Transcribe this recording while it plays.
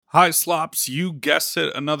Hi, Slops. You guessed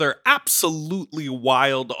it. Another absolutely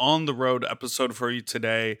wild on the road episode for you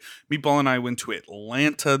today. Meatball and I went to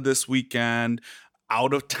Atlanta this weekend.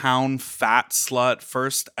 Out of town fat slut,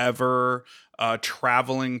 first ever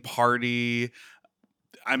traveling party.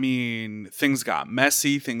 I mean, things got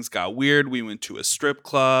messy, things got weird. We went to a strip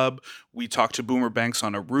club. We talked to Boomer Banks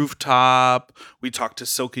on a rooftop. We talked to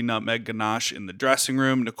Silky Nutmeg Ganache in the dressing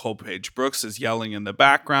room. Nicole Page Brooks is yelling in the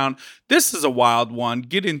background. This is a wild one.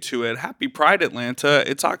 Get into it. Happy Pride, Atlanta.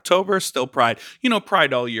 It's October, still Pride. You know,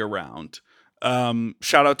 Pride all year round.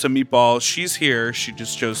 Shout out to Meatball. She's here. She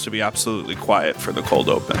just chose to be absolutely quiet for the cold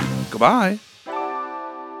open. Goodbye.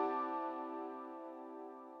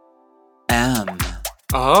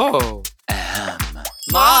 Oh.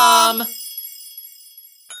 Mom!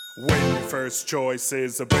 When your first choice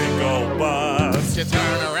is a big old bus, You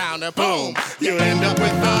turn around and boom, you end up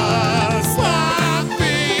with a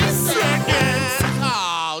sloppy seconds.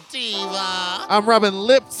 oh, diva. I'm rubbing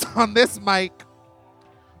lips on this mic.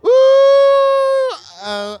 Woo!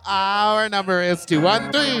 Our number is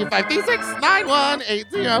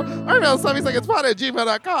 213-536-9180. Our email is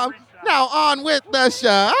SloppySecondsPod@gmail.com. Now on with the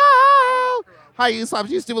show. Hi, you slops,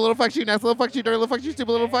 you stupid little fucks, you nasty little fucks, you dirty little fucks, you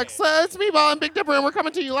stupid little fucks. It's Meatball and Big Dipper, and we're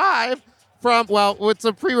coming to you live from, well, it's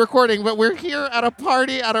a pre-recording, but we're here at a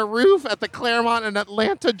party at a roof at the Claremont in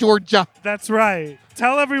Atlanta, Georgia. That's right.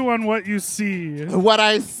 Tell everyone what you see. What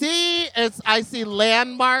I see is I see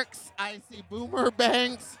landmarks, I see Boomer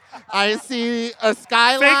Banks, I see a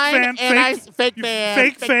skyline,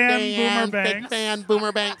 fake fan,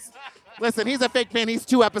 Boomer Banks. Listen, he's a fake fan. He's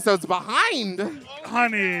 2 episodes behind.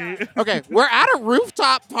 Honey. Okay, we're at a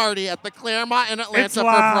rooftop party at the Claremont in Atlanta. It's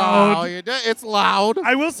loud. It's loud.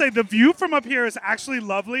 I will say the view from up here is actually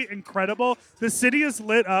lovely, incredible. The city is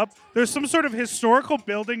lit up. There's some sort of historical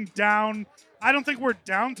building down. I don't think we're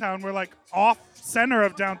downtown. We're like off center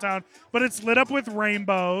of downtown, but it's lit up with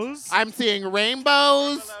rainbows. I'm seeing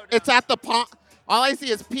rainbows. It's at the all I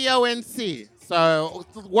see is PONC. So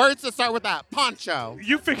words to start with that. Poncho.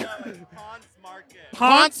 You figure.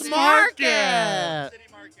 Ponce Market. Market. City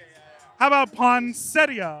Market, yeah. How about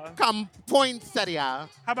Poncetia? Come poinsettia.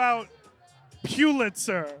 How about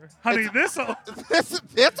Pulitzer? Honey, This one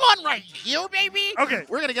right here, baby. Okay.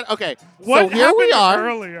 We're gonna get okay. What so here we happened are.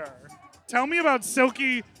 earlier? Tell me about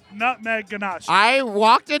Silky Nutmeg Ganache. I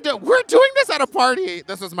walked into. We're doing this at a party.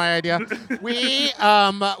 This was my idea. We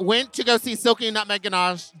went to go see Silky Nutmeg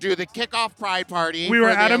Ganache do the kickoff Pride party. We were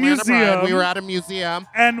for the at a Atlanta Pride. museum. We were at a museum.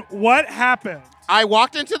 And what happened? I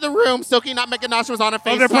walked into the room. Silky Nutmeg Ganache was on a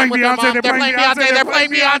FaceTime they're playing with their Beyonce, mom. they're playing They're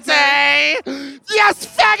playing Beyonce. Yes,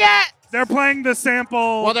 faggot. They're playing the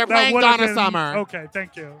sample. Well, they're that playing would have Donna been- Summer. Okay,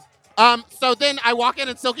 thank you. So then I walk in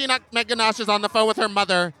and Silky Nutmeg Ganache is on the phone with her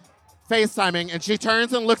mother, FaceTiming, and she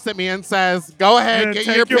turns and looks at me and says, "Go ahead, Yeah, get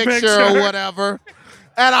take your your picture picture." or whatever."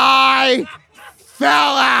 And I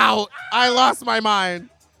fell out. I lost my mind.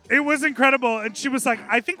 It was incredible, and she was like,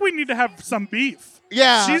 "I think we need to have some beef."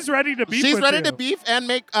 Yeah. She's ready to beef. She's with ready you. to beef and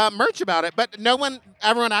make merch about it, but everyone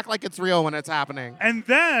act like it's real when it's happening. And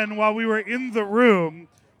then while we were in the room,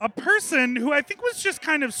 a person who I think was just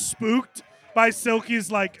kind of spooked by Silky's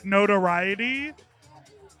like notoriety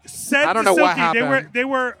said I don't to know what Silky, happened. they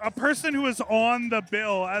were a person who was on the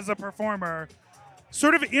bill as a performer,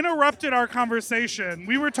 sort of interrupted our conversation.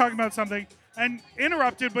 We were talking about something and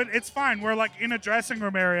interrupted, but it's fine. We're like in a dressing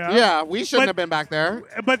room area. Yeah, we shouldn't But- have been back there.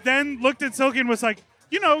 But then looked at Silky and was like,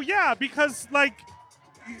 yeah, because like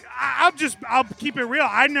I'll keep it real.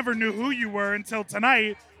 I never knew who you were until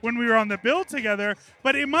tonight when we were on the bill together.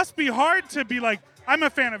 But it must be hard to be like, I'm a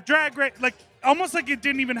fan of Drag Race, like almost like it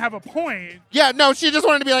didn't even have a point. Yeah, no, she just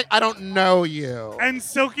wanted to be like, I don't know you. And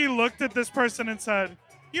Silky looked at this person and said,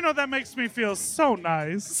 that makes me feel so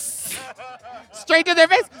nice. Straight to their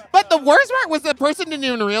face. But the worst part was the person didn't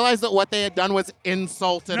even realize that what they had done was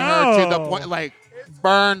insulted her to the No. point, like,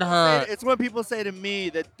 burned her. It's when people say to me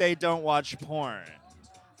that they don't watch porn,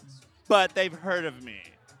 but they've heard of me.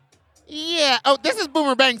 Yeah. Oh, this is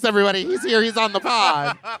Boomer Banks, everybody. He's here. He's on the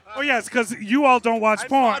pod. Oh, yes, because you all don't watch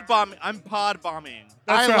porn. I'm pod bombing.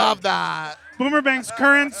 I That's right. love that. Boomer Banks,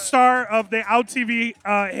 current star of the Out TV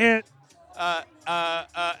hit.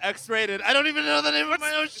 X-rated. I don't even know the name of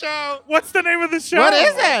my own show. What's the name of the show? What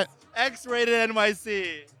is it? X-rated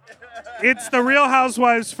NYC. It's the Real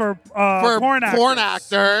Housewives for For porn actors.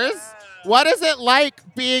 actors. What is it like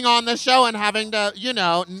being on the show and having to,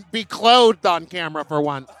 be clothed on camera for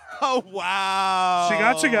once? Oh, wow. She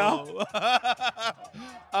got you,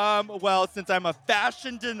 Well, since I'm a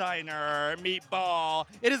fashion designer, Meatball,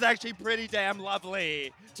 it is actually pretty damn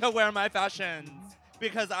lovely to wear my fashions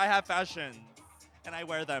because I have fashions and I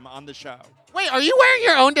wear them on the show. Wait, are you wearing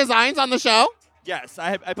your own designs on the show? Yes,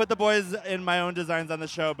 I put the boys in my own designs on the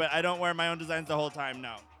show, but I don't wear my own designs the whole time,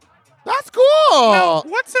 no. That's cool. Now,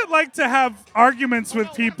 what's it like to have arguments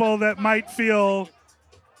with people that might feel?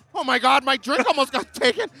 Oh my God, my drink almost got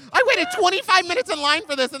taken. I waited 25 minutes in line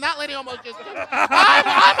for this, and that lady almost just.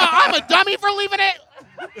 I'm a dummy for leaving it.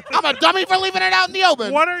 I'm a dummy for leaving it out in the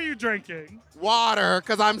open. What are you drinking? Water,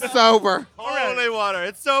 because I'm sober. Holy water.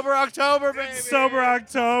 It's Sober October, baby. Sober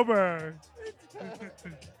October.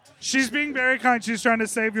 She's being very kind. She's trying to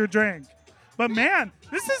save your drink. But man,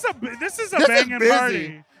 this is a This is banging busy.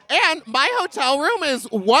 party. And my hotel room is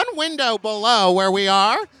one window below where we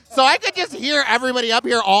are, so I could just hear everybody up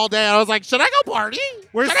here all day. I was like, should I go party?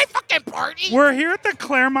 We're Should I fucking party? We're here at the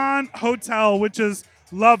Claremont Hotel, which is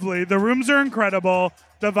lovely. The rooms are incredible.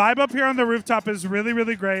 The vibe up here on the rooftop is really,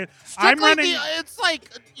 really great. Strictly it's like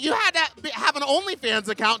you had to have an OnlyFans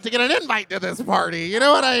account to get an invite to this party. You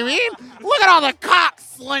know what I mean? Look at all the cocks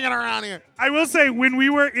slinging around here. I will say, when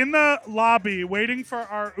we were in the lobby waiting for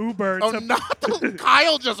our Uber Oh, to not the,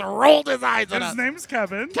 Kyle just rolled his eyes at his us. name's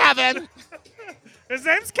Kevin. Kevin, His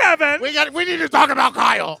name's Kevin. we need to talk about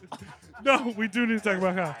Kyle. No, we do need to talk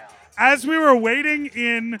about Kyle. As we were waiting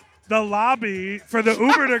in the lobby for the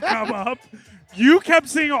Uber to come up, you kept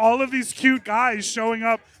seeing all of these cute guys showing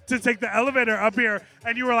up to take the elevator up here,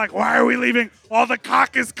 and you were like, why are we leaving? All the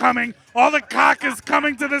cock is coming. All the cock is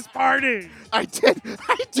coming to this party. I did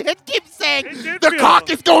keep saying It did the feel- cock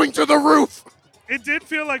is going to the roof. It did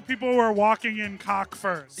feel like people were walking in cock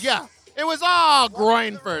first. Yeah, it was all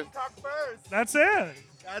groin first. Cock first. That's it.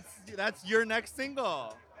 That's your next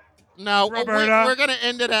single. No, Roberta. we're gonna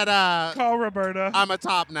end it at Call Roberta. I'm a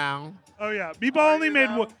top now. Oh, yeah. Meatball only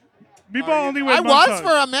made one. Meatball Are you only now? made I one was song.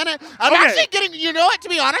 for a minute. I'm Okay. actually getting. You know what? To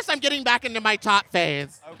be honest, I'm getting back into my top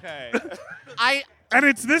phase. Okay. And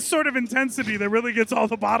it's this sort of intensity that really gets all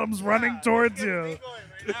the bottoms running towards you.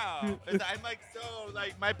 I'm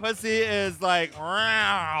like my pussy is like,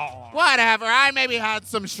 wow. Whatever. I maybe had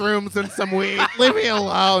some shrooms and some weed. Leave me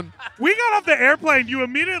alone. We got off the airplane. You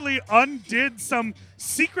immediately undid some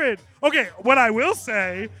secret. Okay, what I will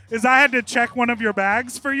say is I had to check one of your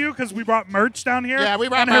bags for you because we brought merch down here. Yeah, we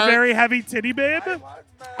brought and her merch. very heavy titty babe.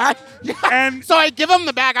 Yeah. And So I give him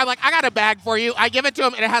the bag. I'm like, I got a bag for you. I give it to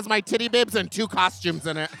him, and it has my titty bibs and 2 costumes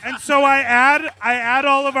in it. And so I add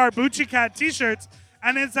all of our Bucci Cat t-shirts,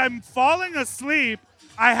 and as I'm falling asleep,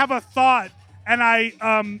 I have a thought, and I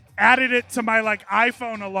added it to my like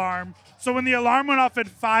iPhone alarm. So when the alarm went off at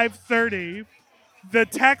 5:30, the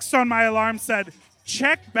text on my alarm said,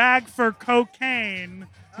 "Check bag for cocaine.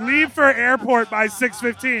 Leave for airport by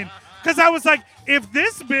 6:15." Because I was like, if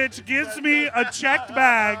this bitch gives me a checked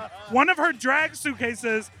bag, one of her drag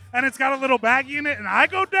suitcases, and it's got a little baggie in it, and I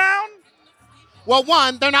go down. Well,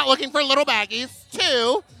 1, they're not looking for little baggies.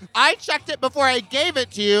 2, I checked it before I gave it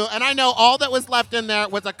to you, and I know all that was left in there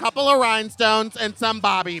was a couple of rhinestones and some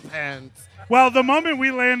bobby pins. Well, the moment we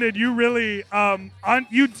landed, you really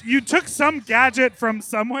you took some gadget from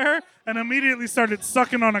somewhere and immediately started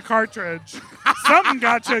sucking on a cartridge. Something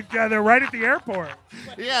got you together right at the airport.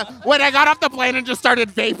 Yeah, when I got off the plane and just started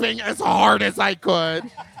vaping as hard as I could.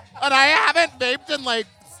 And I haven't vaped in like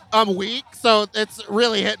a week, so it's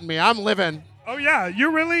really hitting me. I'm living. Oh yeah,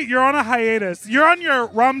 you're on a hiatus. You're on your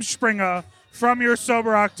Rumspringa from your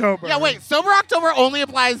Sober October. Yeah, wait, Sober October only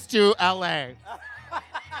applies to LA.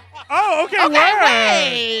 Oh, okay. Okay, where?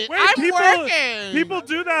 wait, I'm people, working. People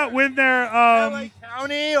do that when they're LA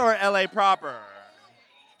County or LA proper?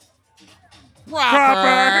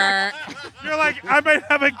 Proper. You're like, I might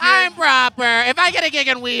have a gig. I'm proper. If I get a gig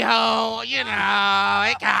in WeHo, you know,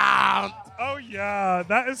 it counts. Oh yeah,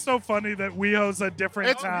 that is so funny that WeHo's a different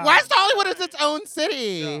It's town. West Hollywood is its own city.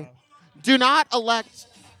 Yeah. Do not elect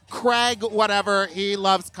Craig whatever. He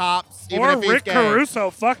loves cops. Even Or if he's Rick gay. Caruso.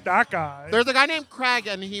 Fuck that guy. There's a guy named Craig,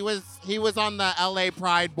 and he was on the LA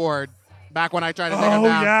Pride board back when I tried to take him Oh,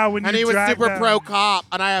 down. yeah, when and you he was dragged super them. pro cop,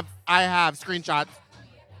 and I have screenshots.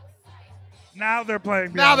 Now they're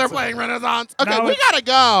playing. Now they're Beyonce. playing Renaissance. Okay, Now we it's- gotta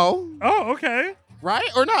go, Oh, okay. right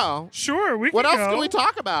or no? Sure, we What can else go. can we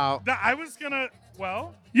talk about? I was gonna.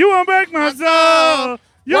 Well, you won't break my Let's soul. go.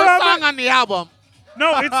 You Worst won't song break- on the album.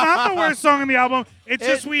 No, it's not the worst song on the album. It's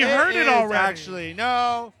just we heard it is, already. Actually,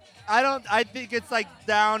 no, I don't. I think it's like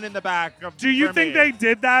down in the back. Do you for think me. they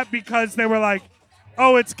did that because they were like,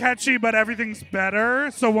 "Oh, it's catchy, but everything's better,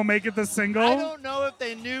 so we'll make it the single"? I don't know if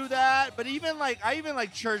they knew that, but I even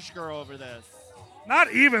like Church Girl over this.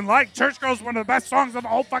 Not even like Church Girl's one of the best songs on the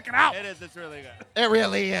whole fucking album. It is. It's really good. It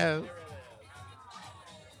really is.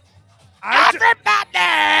 I ju-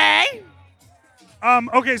 Everybody!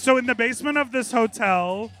 Okay, so in the basement of this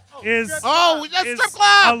hotel, is Oh, that's is strip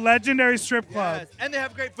club. a legendary strip club. Yes, and they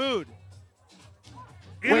have great food.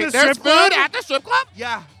 In Wait, the there's strip club, food at the strip club?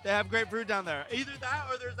 Yeah, they have great food down there. Either that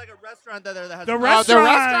or there's like a restaurant down there that has The The Restaurant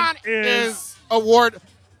restaurant is is Pulitzer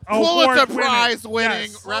award-winning. Prize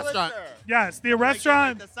winning Yes. restaurant. Yes, the Like,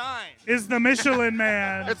 restaurant the sign. is the Michelin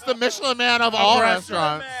Man. It's the Michelin Man of all restaurants.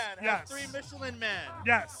 restaurants. Man, have Yes. 3 Michelin men.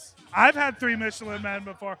 Yes. I've had 3 Michelin Men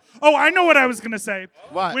before. Oh, I know what I was going to say.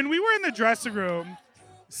 What? When we were in the dressing room,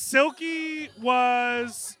 Silky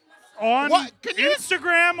was on What? Can you-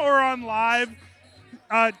 Instagram or on live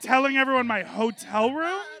telling everyone my hotel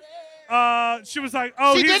room. She was like,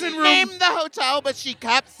 oh, She he's didn't in room. name the hotel, but she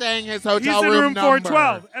kept saying his He's hotel in room number.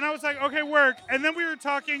 412. And I was like, okay, work. And then we were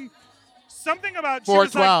talking something about, she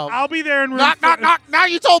was like, 412. I'll be there in room Knock, knock, knock. Now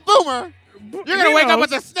you told Boomer. You're going to He wake up knows.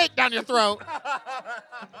 with a snake down your throat.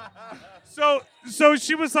 So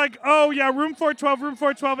she was like, oh yeah, room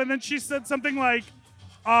 412, and then she said something like,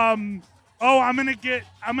 oh, I'm gonna get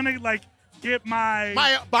my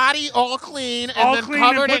My body all clean and All then clean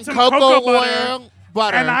and covered put in some cocoa cocoa oil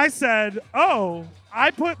butter. and I said, oh,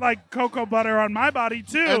 I put like cocoa butter on my body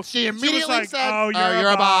too. And she was immediately like, said, oh, you're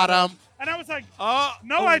a bottom. And I was like, Oh,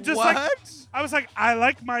 no, I just what? I was like, I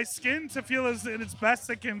like my skin to feel as in its best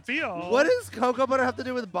it can feel. What does cocoa butter have to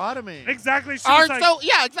do with bottoming? Exactly. She was like,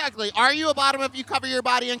 Yeah, exactly. Are you a bottom if you cover your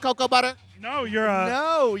body in cocoa butter? no, you're a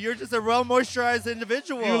No, you're just a well moisturized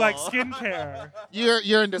individual. you like skincare,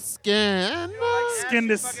 You're into skin. skin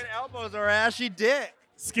to fucking elbows or ashy dick.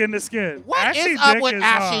 skin to skin. What Ashy is up dick with is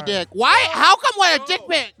ashy hard. dick? Why? How come when a dick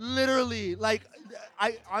pic? Literally, like,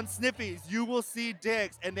 on Sniffies, you will see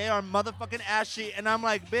dicks, and they are motherfucking ashy, and I'm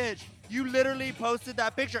like, bitch, you literally posted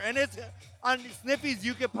that picture, and it's on Sniffies.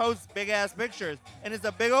 You can post big ass pictures, and it's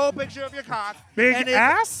a big old picture of your cock, Big and it's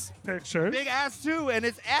ass pictures. big ass too, and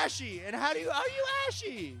it's ashy. And are you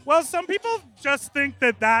ashy? Well, some people just think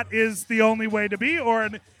that that is the only way to be or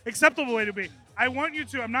an acceptable way to be. I want you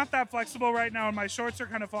to. I'm not that flexible right now, and my shorts are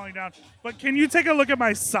kind of falling down. But can you take a look at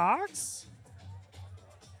my socks?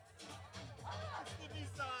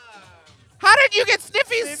 How did you get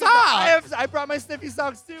Sniffy socks? I brought my Sniffy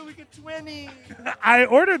socks too. We get 20. I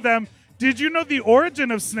ordered them. Did you know the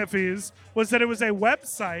origin of Sniffies was that it was a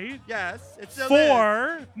website Yes, it's still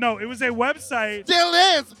it was a website Still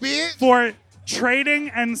is, bitch. for trading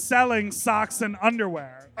and selling socks and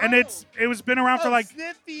underwear. And it was been around for like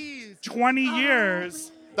Sniffies. 20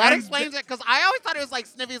 years. That And explains it, because I always thought it was like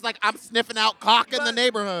Sniffy's like, I'm sniffing out cock in the But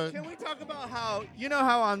neighborhood. Can we talk about how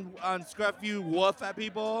how on Scruff you woof at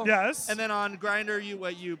people? Yes. And then on Grinder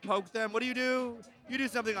you poke them. What do? You do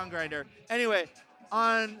something on Grinder. Anyway,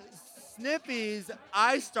 on Sniffies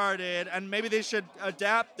I started, and maybe they should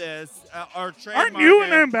adapt this or trademark Aren't you it.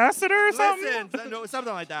 an ambassador or something? Listen, no,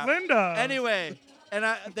 something like that. Linda. Anyway, and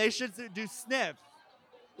they should do sniff.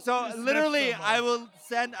 So Sniff literally,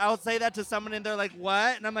 symbol. I'll say that to someone, and they're like,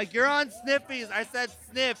 "What?" And I'm like, "You're on Sniffies." I said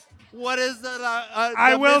sniff. What is the?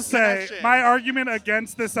 I will say misconnection? my argument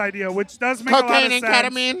against this idea, which does make a lot Cocaine of and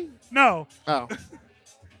sense. ketamine? No, Oh,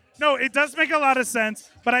 no, it does make a lot of sense.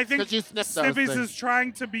 But I think 'Cause you sniff those Sniffies things. is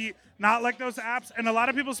trying to be not like those apps, and a lot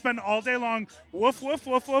of people spend all day long woof woof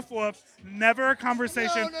woof woof woof, never a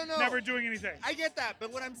conversation, No. never doing anything. I get that,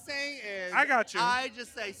 but what I'm saying is, I got you. I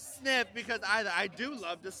just say sniff because I do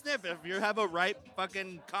love to sniff. If you have a ripe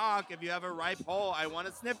fucking cock, if you have a ripe hole, I want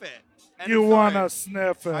to sniff it. End You of want story. to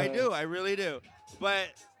sniff it? I do. I really do.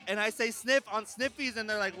 And I say sniff on Sniffies, and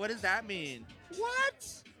they're like, "What does that mean?" What?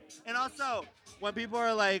 And also, when people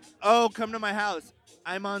are like, "Oh, come to my house,"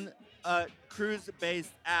 I'm on a cruise-based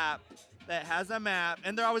app that has a map,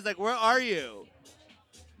 and they're always like, "Where are you?"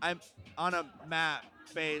 I'm on a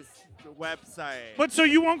map-based website. But so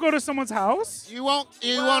you won't go to someone's house? you won't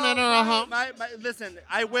Well, enter a home? Listen,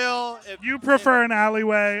 I will. If You prefer an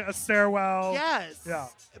alleyway, a stairwell? Yes. Yeah.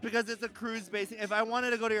 Because it's a cruise-based. If I wanted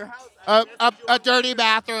to go to your house, I would A just do dirty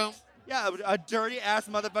bathroom. Yeah, a dirty ass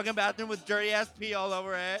motherfucking bathroom with dirty ass pee all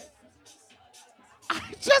over it. I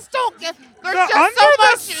just don't get. There's The just under so the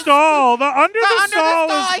much. stall, the under The the under stall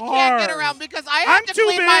the stall, is I can't get hard. around because I have I'm to too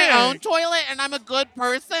clean my big. own toilet, and I'm a good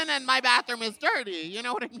person, and my bathroom is dirty. You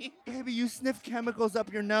know what I mean? Baby, you sniff chemicals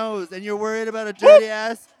up your nose, and you're worried about a dirty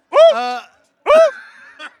ass.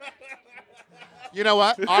 You know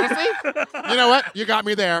what? Honestly, you know what? You got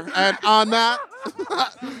me there. And on that,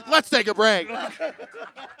 let's take a break.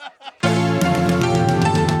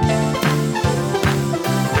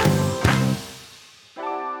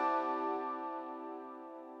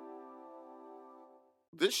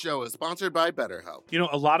 This show is sponsored by BetterHelp. You know,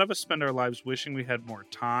 a lot of us spend our lives wishing we had more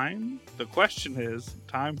time. The question is,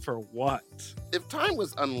 time for what? If time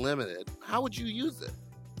was unlimited, how would you use it?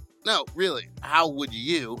 No, really. How would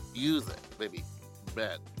you use it, baby?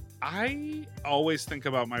 Bet. I always think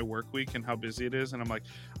about my work week and how busy it is, and I'm like,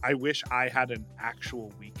 I wish I had an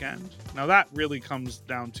actual weekend. Now that really comes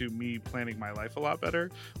down to me planning my life a lot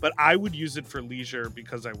better, but I would use it for leisure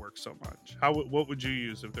because I work so much. What would you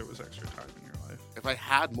use if there was extra time in your life? If I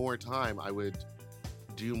had more time, I would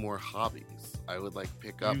do more hobbies. I would like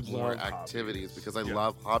pick up You more love activities hobbies. because I Yeah.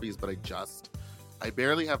 love hobbies, but I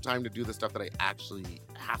barely have time to do the stuff that I actually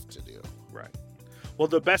have to do. Right. Well,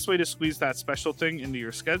 the best way to squeeze that special thing into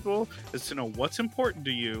your schedule is to know what's important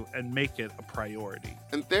to you and make it a priority.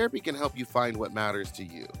 And therapy can help you find what matters to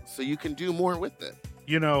you so you can do more with it.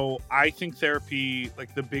 You know, I think therapy,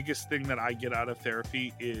 like the biggest thing that I get out of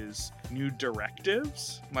therapy is new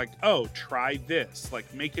directives. Like, oh, try this.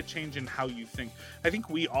 Like, make a change in how you think. I think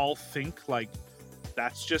we all think like,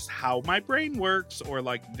 that's just how my brain works, or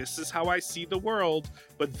like, this is how I see the world.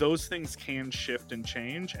 But those things can shift and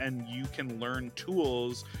change, and you can learn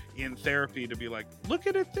tools in therapy to be like, look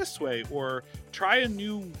at it this way, or try a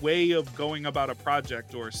new way of going about a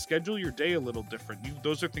project, or schedule your day a little different.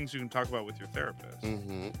 Those are things you can talk about with your therapist.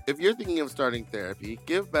 If you're thinking of starting therapy,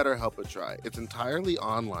 give BetterHelp a try. It's entirely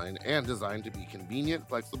online and designed to be convenient,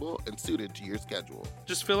 flexible, and suited to your schedule.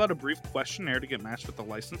 Just fill out a brief questionnaire to get matched with a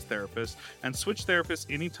licensed therapist and switch therapists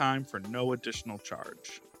anytime for no additional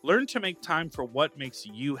charge. Learn to make time for what makes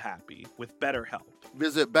you happy with BetterHelp.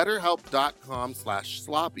 Visit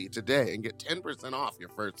betterhelp.com/sloppy today and get 10% off your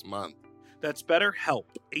first month. That's BetterHelp,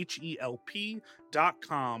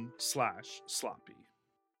 HELP.com/sloppy.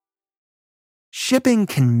 Shipping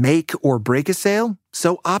can make or break a sale,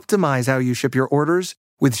 so optimize how you ship your orders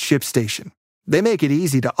with ShipStation. They make it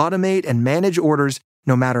easy to automate and manage orders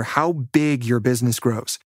no matter how big your business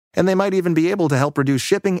grows. And they might even be able to help reduce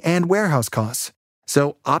shipping and warehouse costs.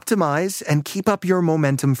 So optimize and keep up your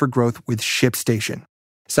momentum for growth with ShipStation.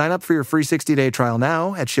 Sign up for your free 60-day trial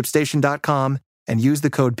now at ShipStation.com and use the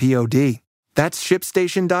code POD. That's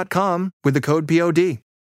ShipStation.com with the code POD.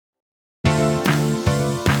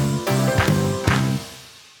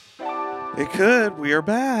 It could. We are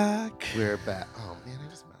back. We're back. Oh, man, I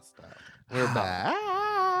just messed up. We're back.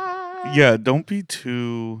 Yeah, don't be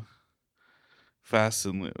too fast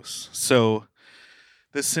and loose. So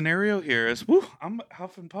the scenario here is, I'm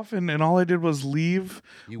huffing puffing, and all I did was leave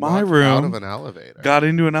You my walked room, out of an elevator. got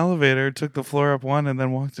into an elevator, took the floor up one, and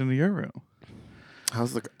then walked into your room.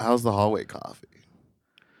 How's the hallway coffee?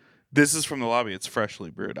 This is from the lobby. It's freshly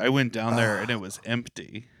brewed. I went down there, and it was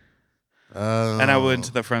empty. And I Oh. went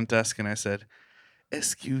to the front desk, and I said,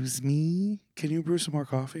 excuse me, can you brew some more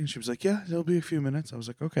coffee? And she was like, yeah, it'll be a few minutes. I was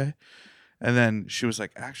like, okay. And then she was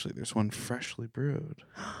like, actually, there's one freshly brewed.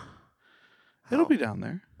 It'll be down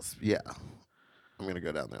there. Yeah. I'm going to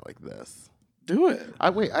go down there like this. Do it. I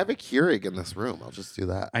have a Keurig in this room. I'll just do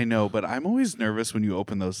that. I know, but I'm always nervous when you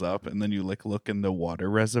open those up and then you like look in the water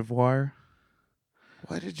reservoir.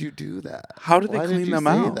 Why did you do that? How do they Why clean did you them say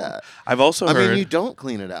out? That? I've also I heard mean, you don't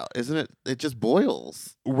clean it out. Isn't it? It just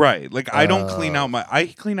boils. right. Like I don't clean Oh. out I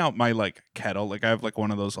clean out my like kettle. Like I have like one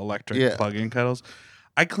of those electric Yeah. plug-in kettles.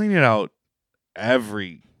 I clean it out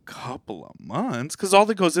every couple of months because all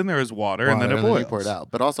that goes in there is water and then it boils. you pour it out.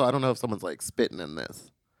 But also, I don't know if someone's like spitting in this.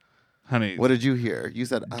 Honey, What did you hear? You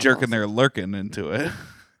said jerking there lurking into it.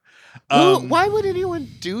 Why would anyone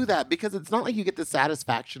do that? Because it's not like you get the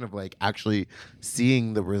satisfaction of like actually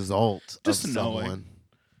seeing the result Just of knowing. someone.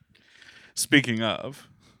 Speaking of,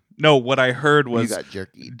 no, what I heard You was got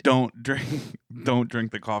jerky. don't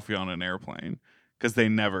drink the coffee on an airplane because they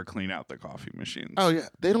never clean out the coffee machines. Oh yeah,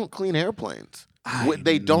 they don't clean airplanes. I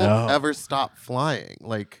They don't know. ever stop flying.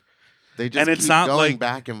 Like they just And it's keep not going like-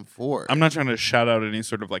 back and forth. I'm not trying to shout out any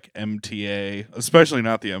sort of like MTA, especially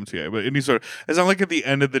not the MTA, but any sort of. It's not like at the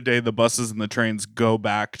end of the day, the buses and the trains go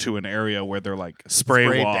back to an area where they're like spray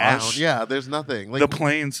Sprayed wash. down. Yeah, there's nothing. Like The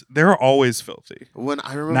planes, they're always filthy. when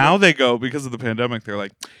I remember Now they go because of the pandemic. They're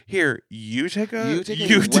like, here, you take You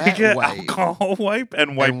take a wet an wipe alcohol wipe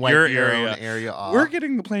and wipe, and your own area. area off. We're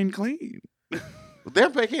getting the plane clean.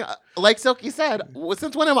 They're making, like Silky said,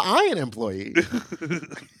 since when am I an employee?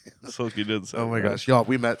 Silky did say Oh my that. gosh, y'all,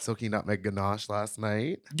 we met Silky Nutmeg Ganache last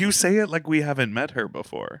night. You say it like we haven't met her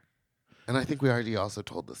before. And I think we already also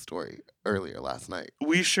told the story earlier last night.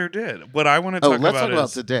 We sure did. What I want to Oh, talk let's about talk about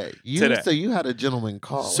is today. today. So you had a gentleman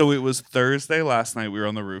call. So it was Thursday last night. We were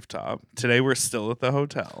on the rooftop. Today we're still at the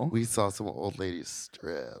hotel. we saw some old ladies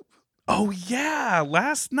strip. Oh yeah,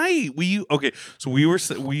 last night So we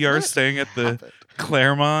are What staying at the happened?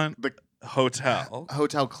 Claremont The- Hotel.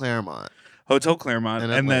 Hotel Claremont. Hotel Claremont,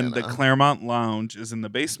 In and then the Atlanta. Claremont Lounge is in the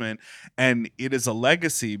basement, and it is a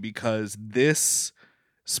legacy because this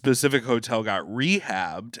specific hotel got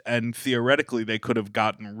rehabbed, and theoretically they could have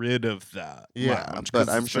gotten rid of that lounge, 'cause but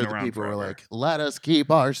I'm it's sure been the around people were forever. like, "Let us keep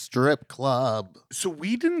our strip club." So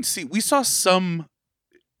we saw some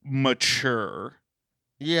mature.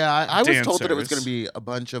 Yeah, I was told that it was going Dancers. to be a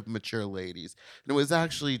bunch of mature ladies, and it was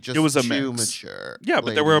actually just was a two mix. mature. Yeah,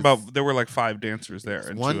 but ladies. there were like 5 dancers there,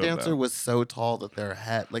 and One 2 of dancer them. was so tall that their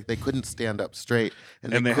head, like they couldn't stand up straight,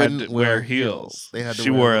 and And they they had couldn't to wear wear heels. They had to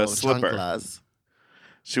She wear wore a little slipper. chanclas.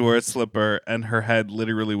 She wore a slipper, and her head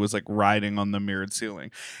literally was like riding on the mirrored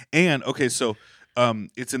ceiling. And okay, so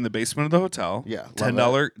it's in the basement of the hotel. Yeah,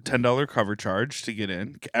 love $10 cover charge to get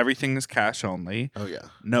in. Everything is cash only. Oh yeah,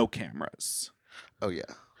 No cameras. oh yeah.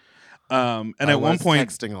 And I at one was point,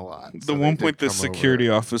 texting a lot. the so they one did point, the come over security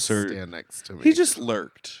and officer, stand next to me. he just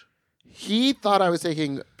lurked. He thought I was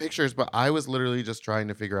taking pictures, but I was literally just trying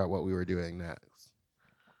to figure out what we were doing next.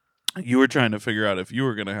 You were trying to figure out if you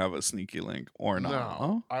were going to have a sneaky link or not.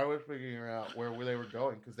 No, I was figuring out where they were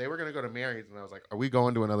going because they were going to go to Mary's, and I was like, "Are we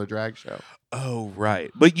going to another drag show?" Oh,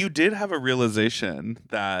 right. But you did have a realization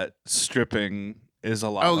that stripping is a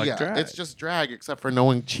lot Oh like yeah, drag. it's just drag, except for no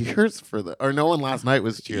one cheers for no one last night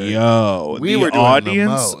was cheering. Yo, We the were doing the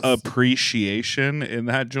audience most. appreciation in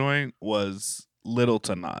that joint was little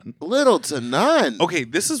to none. Little to none. Okay,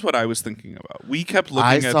 this is what I was thinking about. We kept I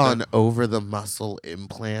looking at saw the, an over the muscle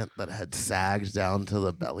implant that had sagged down to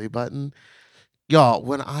the belly button. Y'all,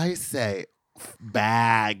 when I say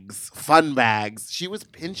fun bags, she was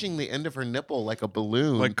pinching the end of her nipple like a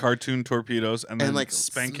balloon. like cartoon torpedoes and then like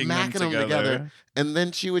spanking smacking them together. And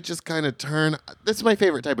then she would just kind of turn. This is my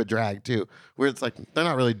favorite type of drag too, where it's like they're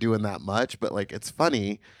not really doing that much, but like it's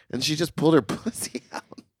funny. And she just pulled her pussy out.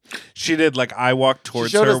 She did. Like I walked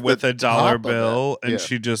towards showed her us with the a dollar top of it. bill, and Yeah.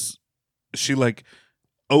 she like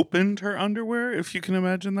opened her underwear, if you can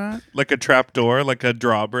imagine that, like a trap door, like a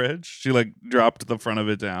drawbridge. She like dropped the front of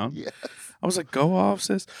it down. Yes. I was like, "Go off,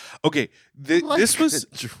 sis." Okay, Like this was a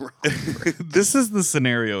drum. this is the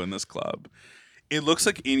scenario in this club. It looks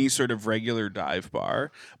like any sort of regular dive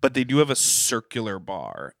bar, but they do have a circular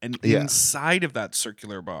bar, and Yeah. inside of that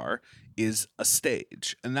circular bar is a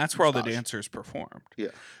stage, and that's where all the Stage. dancers performed. Yeah.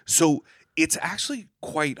 So it's actually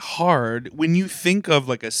quite hard when you think of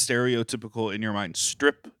like a stereotypical in your mind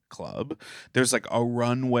strip club. There's like a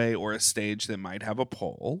runway or a stage that might have a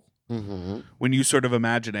pole Mm-hmm. when you sort of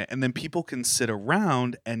imagine it, and then people can sit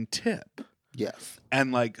around and tip. Yes.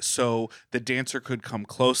 And like, so the dancer could come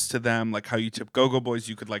close to them, like how you tip Go-Go Boys.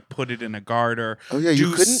 You could like put it in a garter. Oh yeah, you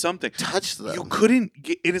do couldn't something. touch them You couldn't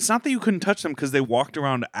get, and it's not that you couldn't touch them because they walked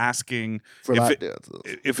around asking for if lap it- dances.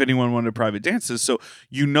 if anyone wanted private dances. So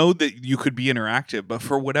you know that you could be interactive, but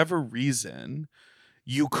for whatever reason,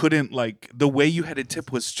 you couldn't, like, the way you had to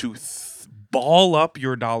tip was to ball up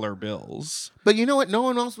your dollar bills. But you know what? No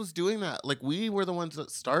one else was doing that. Like we were the ones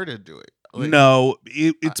that started doing. Like, No,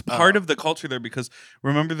 it's part oh. of the culture there because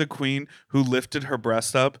remember the queen who lifted her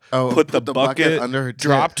breast up, Oh, put the bucket, under her tit.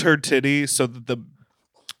 dropped her titty so that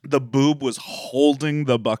the boob was holding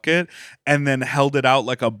the bucket and then held it out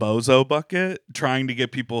like a bozo bucket, trying to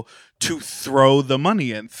get people to throw the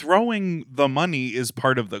money in. Throwing the money is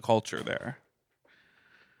part of the culture there.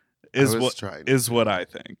 Is was what trying. is what I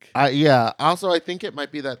think. Yeah. Also, I think it might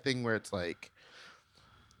be that thing where it's like,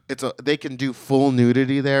 they can do full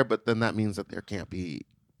nudity there, but then that means that there can't be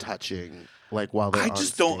touching like while they're I on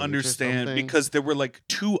just stage don't or understand something. because there were like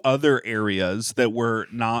 2 other areas that were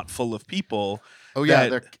not full of people. Oh yeah,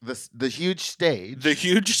 that- the huge stage. The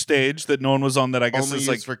huge stage that no one was on that I guess only is used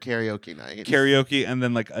like for karaoke night. karaoke, and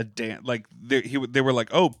then like a dance. Like they were like,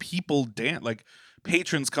 oh, people dance. Like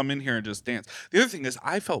patrons come in here and just dance. The other thing is,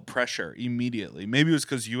 I felt pressure immediately. Maybe it was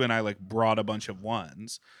because you and I like brought a bunch of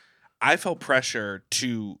ones. I felt pressure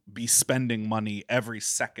to be spending money every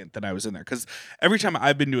second that I was in there because every time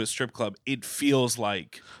I've been to a strip club, it feels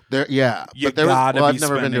like Yeah, You but there was. gotta Well, be I've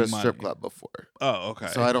never been to a spending strip money. club before, oh okay.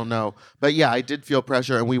 so I don't know. But yeah, I did feel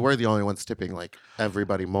pressure, and we were the only ones tipping like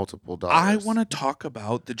everybody multiple dollars. I want to talk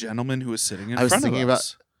about the gentleman who was sitting in I was front thinking of about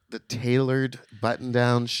us. the tailored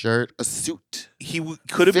button-down shirt, a suit. He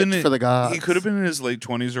could have fit been for the gods. He could have been in his late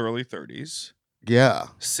 20s or early 30s. Yeah,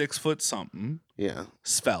 6 foot something, yeah,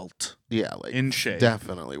 svelte, yeah. Like in shape.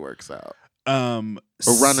 definitely works out. A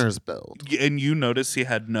A runner's build. And you notice he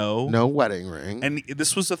had No wedding ring. And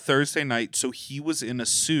this was a Thursday night, so he was in a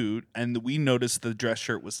suit, and we noticed the dress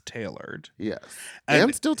shirt was tailored. yes, and-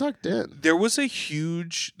 and still tucked in. There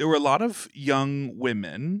were a lot of young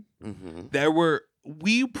women. Mm-hmm.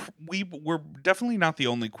 We were definitely not the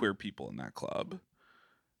only queer people in that club.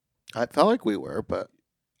 I felt like we were, but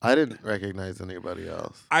I didn't recognize anybody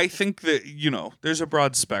else. I think that, there's a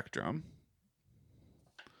broad spectrum.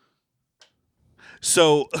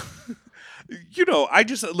 So, I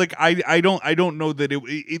just like I don't know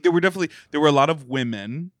that there were a lot of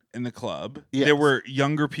women in the club. Yes. There were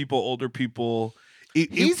younger people, older people.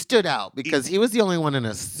 He stood out because he was the only one in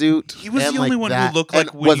a suit. He was and the only like one that, who looked and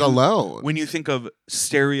like was alone. When you think of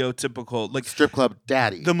stereotypical, like strip club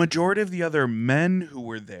daddy. the majority of the other men who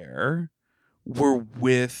were there were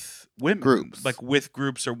with women, Groups. like with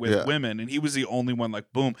groups or with women, and he was the only one.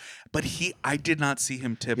 Like boom, but I did not see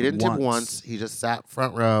him tip. He didn't tip once. He just sat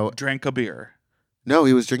front row. Drank a beer. No,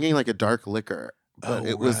 he was drinking like a dark liquor, but Oh,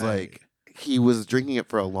 it was right. like he was drinking it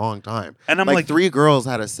for a long time. And I'm like 3 girls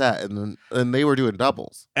had a set, and they were doing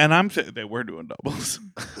doubles. And they were doing doubles.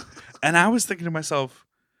 And I was thinking to myself,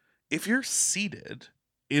 if you're seated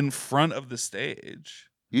in front of the stage,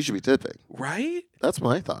 You should be tipping. right? That's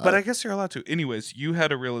my thought. But I guess you're allowed to. Anyways, you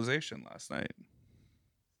had a realization last night.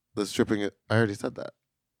 the stripping. I already said that.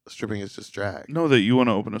 Stripping is just drag. No, that you want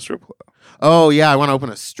to open a strip club. Oh yeah, I want to open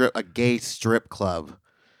a gay strip club,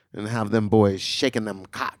 and have them boys shaking them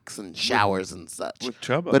cocks and showers and such. With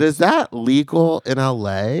Chubba. But is that legal in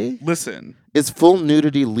LA? Listen, Is full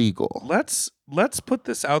nudity legal? let's put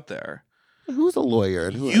this out there. Who's a lawyer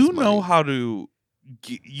and who has You know money?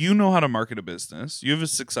 how to market a business. You have a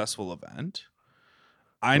successful event.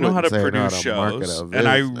 I know how to wouldn't say I know produce how to market shows, a and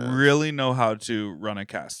I business. really know how to run a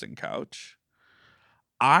casting couch.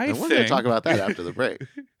 And we're going to talk about that after the break.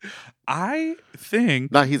 I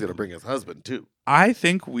think Now he's going to bring his husband too.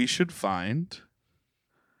 we should find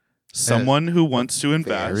someone who wants to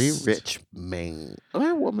invest. Very rich man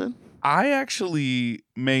or woman. I actually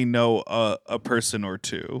may know a person or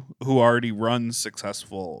two who already runs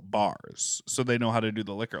successful bars, so they know how to do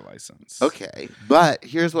the liquor license. Okay, but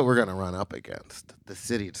here's what we're going to run up against. The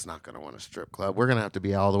city's not going to want a strip club. We're going to have to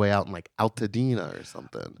be all the way out in like Altadena or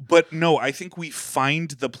something. But no, I think we find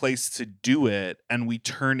the place to do it and we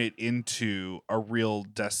turn it into a real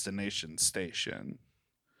destination station.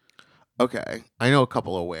 Okay, I know a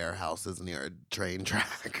couple of warehouses near a train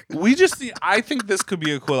track. I think this could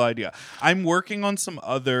be a cool idea. I'm working on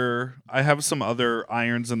I have some other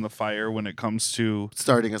irons in the fire when it comes to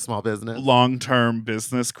Starting a small business. long-term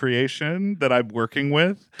business creation that I'm working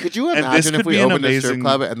with. Could you And this imagine if could we be an opened a strip amazing-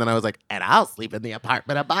 club and then I was like, and I'll sleep in the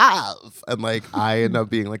apartment above, and like I end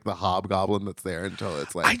up being like the hobgoblin that's there until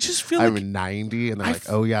it's like I just feel I'm like 90, and they're I like, f-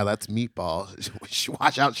 oh yeah, that's Meatball.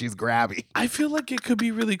 Watch out, she's grabby. I feel like it could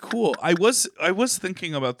be really cool. I was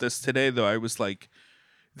thinking about this today though. I was like,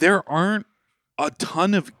 there aren't a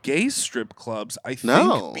ton of gay strip clubs, I think,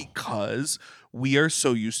 No. because we are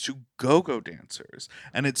so used to go-go dancers.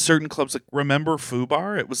 And at certain clubs, like remember Foo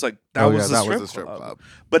Bar? It was like that was a strip club.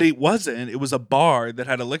 But it wasn't. It was a bar that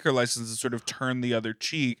had a liquor license and sort of turned the other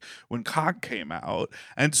cheek when cock came out.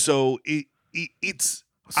 And so it's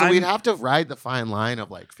So we'd have to ride the fine line of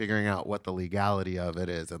like figuring out what the legality of it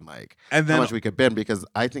is and like And how then- much we could bend, because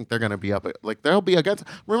I think they're going to be up like there'll be against.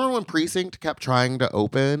 Remember when Precinct kept trying to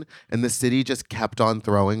open and the city just kept on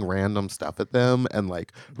throwing random stuff at them and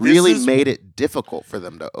like really is- made it difficult for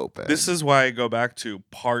them to open. This is why I go back to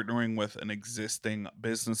partnering with an existing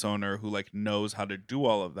business owner who like knows how to do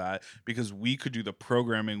all of that, because we could do the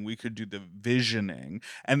programming, we could do the visioning.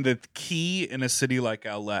 And the key in a city like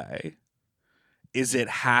LA is it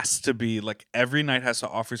has to be like every night has to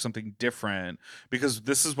offer something different, because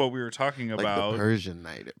this is what we were talking like about. the Persian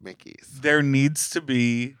night at Mickey's. There needs to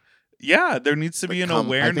be an Like awareness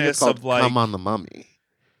I think it's called of like Come on the Mummy.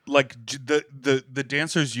 like the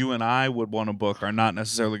dancers you and I would want to book are not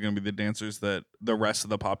necessarily going to be the dancers that the rest of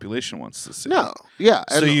the population wants to see. No, yeah,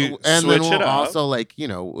 So you and switch then we'll it up. also like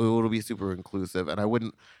it'll be super inclusive, and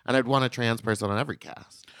I'd want a trans person on every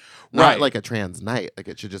cast, not Right. like a trans night. Like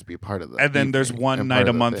it should just be part of the. And then there's evening one and night part a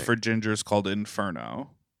of the month thing. for gingers called Inferno.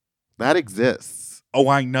 that exists. Oh,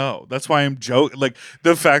 I know. That's why I'm joking. Like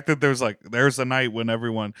the fact that there's a night when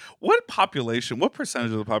everyone. What percentage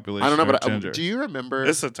of the population? I don't know, are but ginger? do you remember?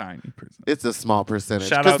 It's a tiny percent. It's a small percentage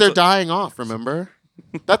Shout because out they're to- dying off. Remember,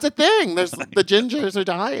 that's a thing. There's the gingers are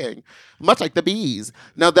dying, much like the bees.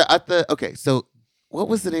 Now okay. So what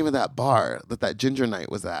was the name of that bar that ginger night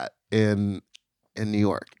was at in New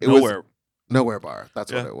York? It was Nowhere Bar. That's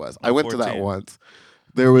what Yeah, it was. on I went to that 14. once.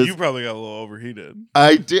 There was. You probably got a little overheated.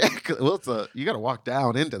 I did. Well, you got to walk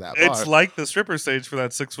down into that bar. It's like the stripper stage for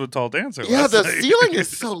that 6 foot tall dancer. Yeah, last the night. ceiling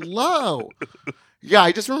is so low. Yeah,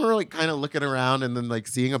 I just remember like kind of looking around and then like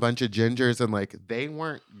seeing a bunch of gingers and like they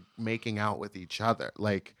weren't making out with each other.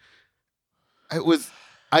 Like it was.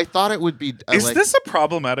 I thought it would be. Is like, this a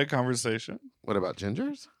problematic conversation? what about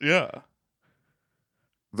gingers? Yeah.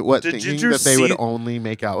 What Did thinking gingers that they would see- only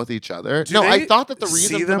make out with each other? Do No, they I thought that the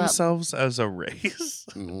reason see for that. themselves as a race.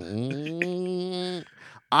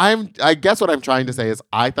 I guess what I'm trying to say is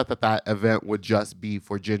I thought that event would just be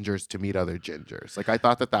for gingers to meet other gingers. Like I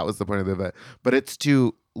thought that was the point of the event, but it's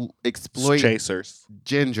to exploit Chasers.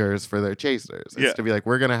 gingers for their chasers. It's Yeah. to be like,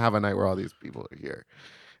 we're gonna have a night where all these people are here,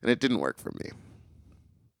 and it didn't work for me.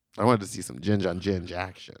 I wanted to see some ginge on ginge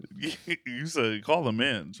action. You said call them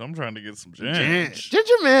in, so I'm trying to get some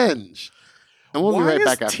Ginger Minge. And we'll Why be right is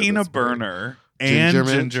back after Tina this break. Burner and Ginger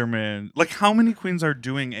Minge? Ginger Minge? Like, how many queens are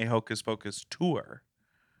doing a Hocus Pocus tour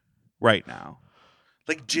right now?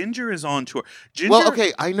 Like, Ginger is on tour. Ginger, Well,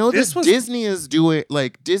 okay, I know this that was- Disney is doing,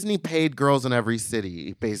 like, Disney paid girls in every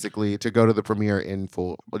city, basically, to go to the premiere in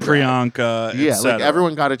full drag. Priyanka, Yeah, etc. like,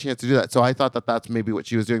 everyone got a chance to do that. So I thought that that's maybe what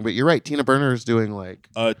she was doing. But you're right, Tina Burner is doing, like,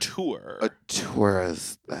 a tour. a tour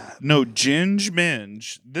as that. No, Ginge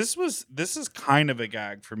Minge. This is kind of a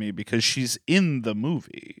gag for me because she's in the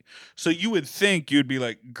movie. So you would think you'd be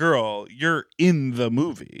like, girl, you're in the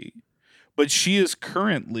movie. But she is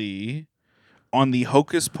currently on the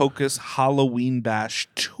Hocus Pocus Halloween Bash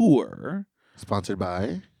tour. Sponsored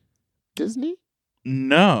by Disney?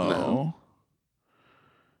 No.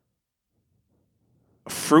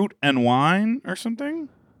 Fruit and wine or something?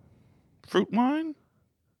 Fruit wine?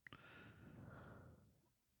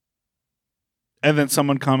 And then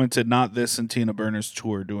someone commented, not this and Tina Burner's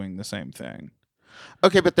tour doing the same thing.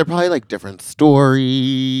 Okay, but they're probably, like, different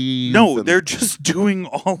stories. No, and- they're just doing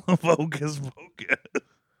all of Hocus Pocus.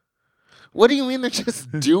 What do you mean they're just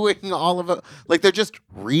doing all of it? Like, they're just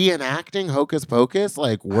reenacting Hocus Pocus,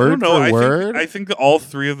 like, I word don't know. for word? I think that all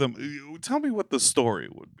three of them. Tell me what the story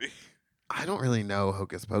would be. I don't really know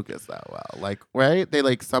Hocus Pocus that well. Like, right? They,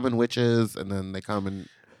 like, summon witches, and then they come and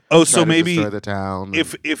Oh, try so to maybe destroy the town.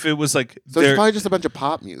 if it was like So they're- it's probably just a bunch of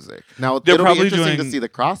pop music. Now They're it'll probably be interesting doing- to see the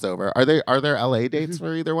crossover. Are there LA dates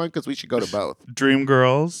for either one? Because we should go to both. Dream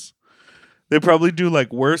Girls. They probably do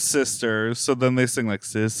like we're sisters, so then they sing like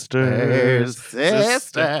sisters.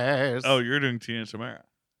 Sisters. Oh, you're doing Tina Tamara.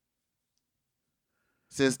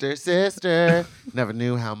 Sister. Never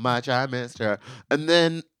knew how much I missed her. And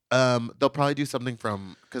then they'll probably do something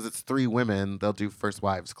from, because it's 3 women, they'll do First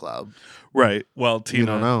Wives Club. Right. Well, Tina, You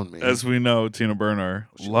don't own me. as we know, Tina Burner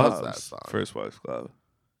She loves loves that song. First Wives Club.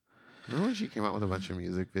 Remember when she came out with a bunch of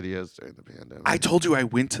music videos during the pandemic? I told you I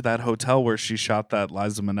went to that hotel where she shot that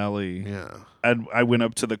Liza Minnelli, Yeah. and I went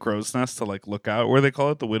up to the crow's nest to like look out. Where they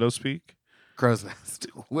call it, the Widow's Peak. Crow's Nest.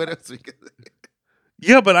 Widow's Peak.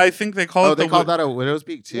 Yeah, but I think they call Oh, it. they call that a Widow's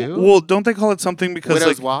Peak too? Well, don't they call it something because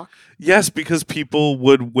Widow's like Walk? yes, because people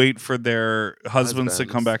would wait for their husbands to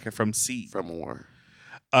come Husbands. back from sea. From war.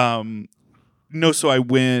 No, so I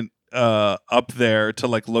went up there to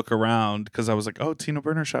like look around because I was like, oh, Tina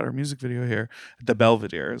Burner shot her music video here. The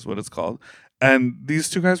Belvedere is what it's called. And these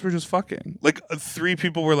 2 guys were just fucking. Like 3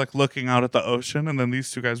 people were like looking out at the ocean, and then these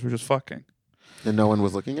 2 guys were just fucking. And no one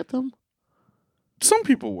was looking at them? Some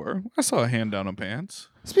people were. I saw a hand down on pants.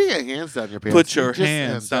 Speaking of hands down your pants, Put your you just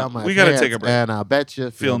hands hand down. my We gotta pants, take a break. And I bet you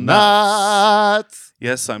feel Feel nuts.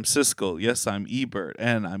 Yes, I'm Siskel. Yes, I'm Ebert.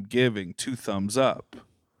 And I'm giving 2 thumbs up.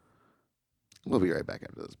 We'll be right back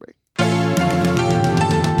after this break.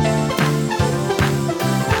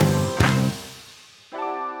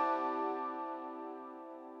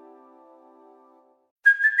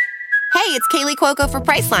 Hey, it's Kaylee Cuoco for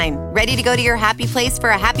Priceline. Ready to go to your happy place for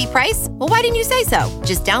a happy price? Well, why didn't you say so?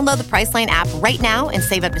 Just download the Priceline app right now and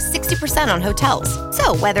save up to 60% on hotels.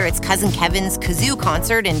 So whether it's Cousin Kevin's Kazoo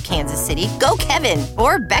concert in Kansas City, go Kevin,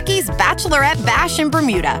 or Becky's Bachelorette Bash in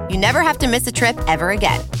Bermuda, you never have to miss a trip ever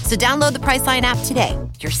again. So download the Priceline app today.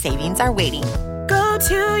 Your savings are waiting. Go to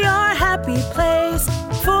your happy place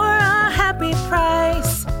for a happy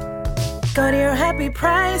price. Go to your happy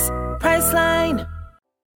price, Priceline.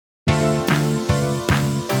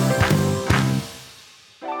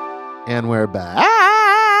 And we're back.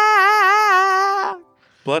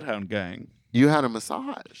 Bloodhound Gang. You had a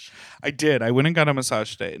massage. I did. I went and got a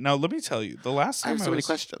massage today. Now, let me tell you, the last I time have so many was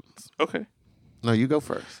questions. Okay. No, you go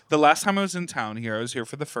first. The last time I was in town here, I was here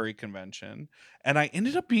for the furry convention, and I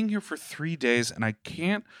ended up being here for 3 days, and I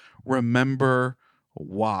can't remember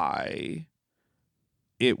why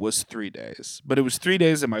it was 3 days. But it was 3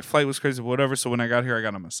 days, and my flight was crazy, whatever. So when I got here, I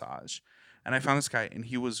got a massage. And I found this guy, and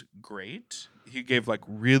he was great. He gave like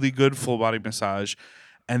really good full body massage.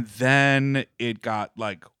 And then it got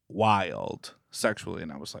like wild sexually.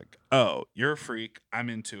 And I was like, oh, you're a freak. I'm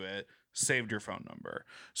into it. Saved your phone number.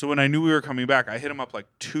 So when I knew we were coming back, I hit him up like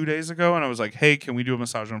 2 days ago, and I was like, hey, can we do a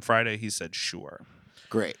massage on Friday? He said, sure.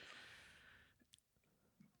 Great.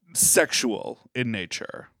 Sexual in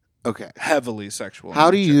nature. Okay. Heavily sexual. in How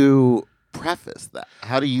do nature. you preface that?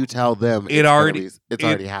 How do you tell them It already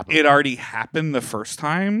already happened? It already happened the first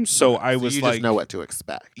time, so I was you like, just know what to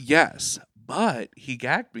expect. yes, but he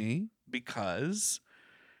gagged me because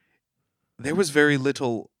there was very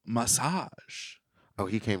little massage. Oh,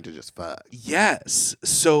 he came to just fuck. Yes.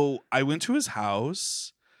 So I went to his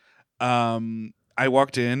house. I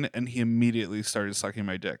walked in and he immediately started sucking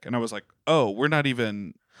my dick. And I was like, oh, we're not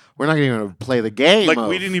even going to play the game. like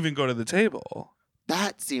we didn't even go to the table.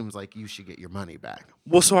 That seems like you should get your money back.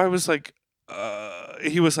 Well, so I was like,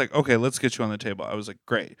 he was like, okay, let's get you on the table. I was like,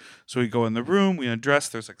 great. So we go in the room, we undress.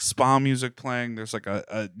 There's like spa music playing. There's like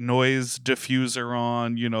a noise diffuser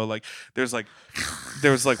on, like there's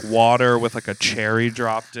like water with like a cherry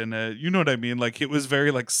dropped in it. You know what I mean? Like it was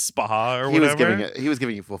very like spa or whatever. He was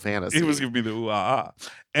giving you full fantasy. He was giving me the ooh ah ah.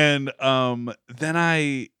 And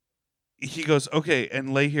then he goes, okay,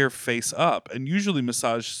 and lay here face up. And usually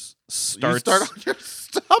massage starts You start on your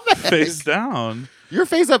stomach. face down. You're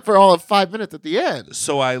face up for all of 5 minutes at the end.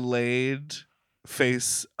 So I laid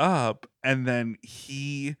face up, and then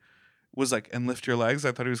he was like, and lift your legs.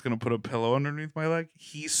 I thought he was going to put a pillow underneath my leg.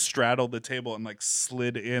 He straddled the table and like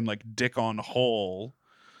slid in like dick on hole.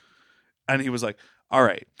 And he was like, all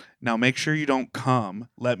right, now make sure you don't come.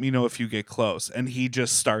 Let me know if you get close. And he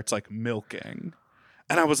just starts like milking.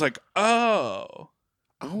 And I was like, oh.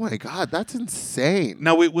 Oh my God, that's insane.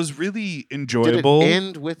 Now, it was really Did enjoyable. it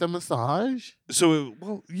end with a massage? So,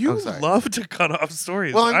 you love to cut off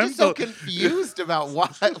stories. Well, I'm just so confused about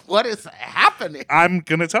what is happening. I'm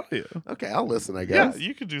going to tell you. Okay, I'll listen, I guess. Yeah,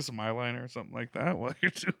 you could do some eyeliner or something like that while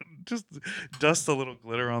you're doing. Just dust a little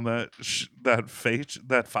glitter on that face.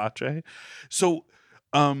 So,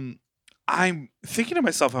 I'm thinking to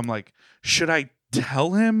myself, I'm like, should I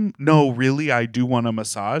tell him? No, really, I do want a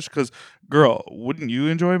massage. Because, girl, wouldn't you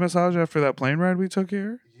enjoy a massage after that plane ride we took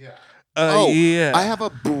here? Yeah. Yeah. I have a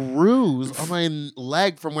bruise on my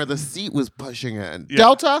leg from where the seat was pushing in. Yeah.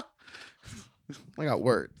 Delta? I got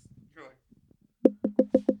words.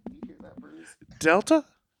 Delta?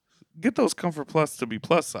 Get those Comfort Plus to be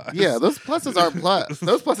plus size. Yeah, those pluses aren't plus.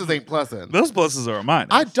 Those pluses ain't plussing. Those pluses are mine.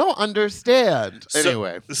 I don't understand.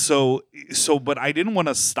 Anyway. So, but I didn't want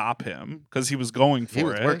to stop him because he was going for He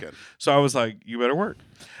was it. working. So I was like, you better work.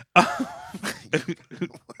 I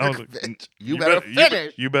was like, You better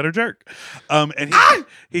finish. You better jerk. And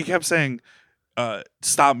he kept saying,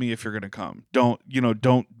 stop me if you're gonna come. Don't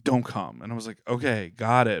come. And I was like, okay,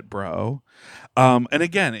 got it, bro. And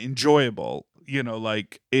again, enjoyable.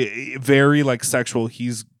 Like very like sexual.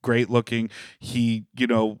 He's great looking. He,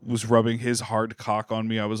 was rubbing his hard cock on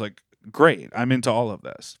me. I was like, great. I'm into all of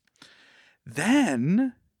this.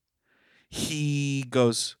 Then he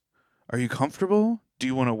goes, are you comfortable? Do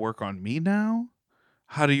you want to work on me now?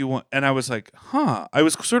 How do you want? And I was like, I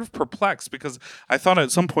was sort of perplexed because I thought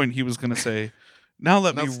at some point he was going to say, now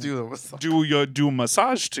let's do a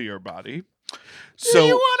massage to your body. So do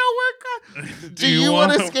you want to work? Do you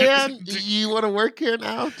want to scan? Do you want to work here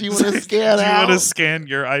now? Do you want to scan Do you out? want to scan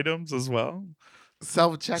your items as well?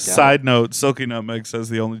 Self-checkout. Side note, Silky Nutmeg says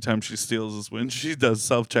the only time she steals is when she does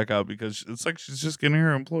self-checkout because it's like she's just getting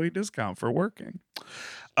her employee discount for working.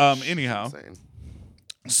 Anyhow,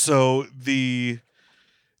 so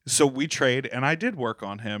we trade and I did work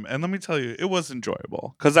on him. And let me tell you, it was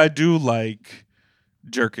enjoyable because I do like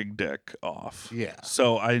jerking dick off. Yeah.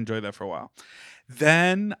 So I enjoyed that for a while.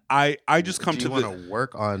 Then I just come do to you want to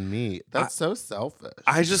work on me? That's so selfish.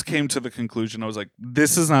 I just came to the conclusion. I was like,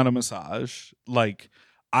 this is not a massage. Like,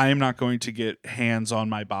 I am not going to get hands on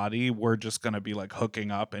my body. We're just going to be like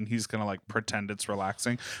hooking up and he's going to like pretend it's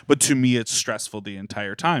relaxing. But to me, it's stressful the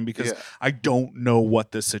entire time because I don't know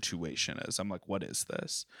what the situation is. I'm like, what is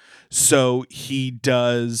this? So he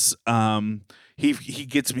does, he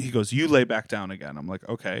gets me, he goes, you lay back down again. I'm like,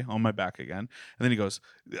 okay, on my back again. And then he goes,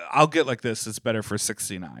 I'll get like this. It's better for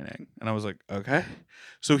 69ing. And I was like, okay.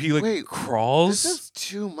 So he like crawls This is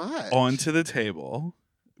too much. onto the table,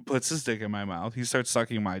 puts his dick in my mouth. He starts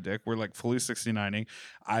sucking my dick. We're like fully 69ing.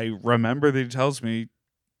 I remember that he tells me,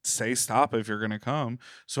 say stop if you're going to come.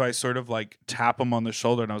 So I sort of like tap him on the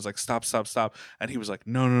shoulder and I was like, stop. And he was like,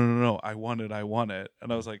 no. I want it.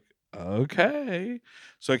 And I was like, okay.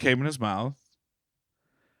 So I came in his mouth.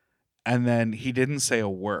 And then he didn't say a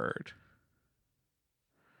word.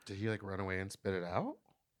 Did he like run away and spit it out?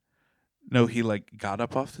 No, he like got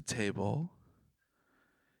up off the table.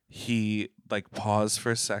 He like paused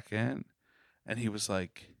for a second and he was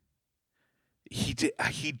like, he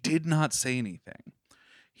did not say anything.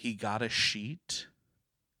 He got a sheet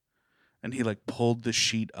and he like pulled the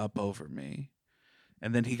sheet up over me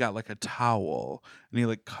And then he got like a towel and he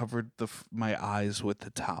like covered my eyes with the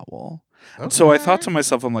towel. And so I thought to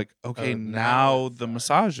myself, I'm like, okay, Oh, now it's the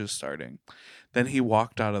massage is starting. Then he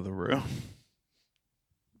walked out of the room.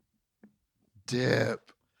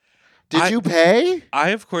 Dip. Did you pay? I,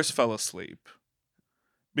 of course, fell asleep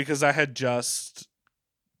because I had just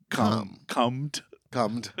cummed.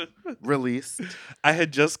 Released. I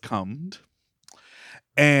had just cummed.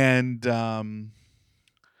 And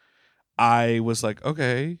I was like,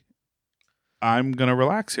 okay, I'm going to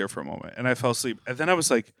relax here for a moment. And I fell asleep. And then I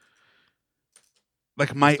was like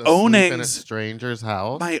my Just own asleep in a stranger's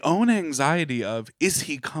house. my own anxiety of, is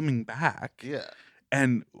he coming back? Yeah.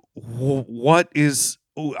 And what is,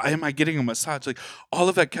 am I getting a massage? Like all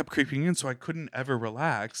of that kept creeping in. So I couldn't ever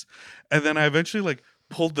relax. And then I eventually like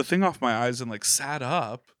pulled the thing off my eyes and like sat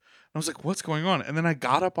up. I was like, what's going on? And then I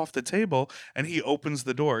got up off the table and he opens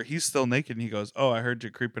the door. He's still naked. And he goes, oh, I heard you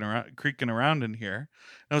creaking around in here. And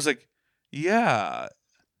I was like, yeah.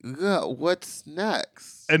 Yeah, what's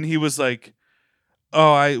next? And he was like,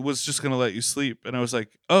 oh, I was just going to let you sleep. And I was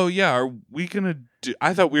like, oh, yeah. Are we going to do,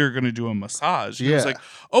 I thought we were going to do a massage. And he was like,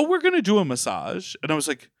 oh, we're going to do a massage. And I was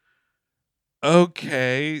like,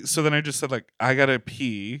 okay. So then I just said like, I gotta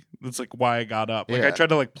pee. That's like why I got up. Like I tried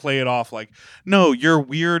to like play it off like, no, your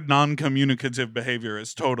weird non-communicative behavior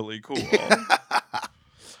is totally cool.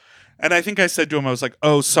 And I think I said to him, I was like,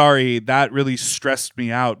 oh, sorry, that really stressed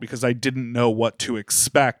me out because I didn't know what to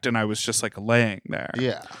expect. And I was just like laying there.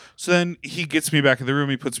 Yeah. So then he gets me back in the room.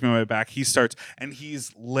 He puts me on my back. He starts and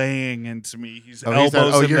he's laying into me. He's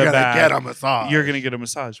elbows in the back. You're going to get a massage. You're going to get a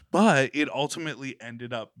massage. But it ultimately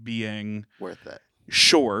ended up being worth it.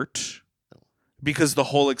 Short because the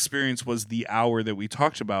whole experience was the hour that we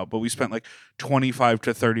talked about. But we spent like 25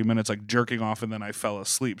 to 30 minutes like jerking off and then I fell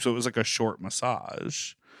asleep. So it was like a short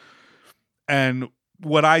massage. And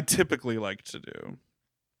what I typically like to do.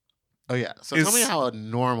 Oh, yeah. So tell me how a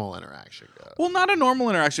normal interaction goes. Well, not a normal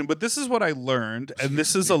interaction, but this is what I learned. And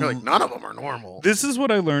this is like, none of them are normal. This is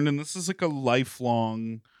what I learned. And this is like a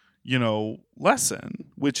lifelong,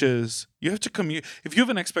 lesson, which is you have to if you have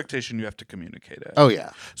an expectation, you have to communicate it. Oh,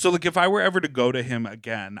 yeah. So like if I were ever to go to him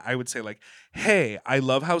again, I would say like, hey, I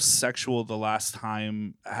love how sexual the last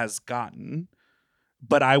time has gotten.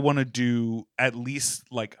 But I want to do at least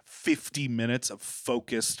like 50 minutes of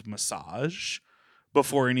focused massage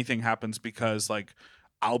before anything happens because like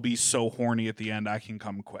I'll be so horny at the end I can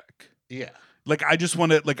come quick. Yeah. Like I just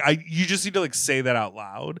want to you just need to like say that out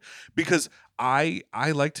loud because I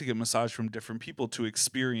like to get massage from different people to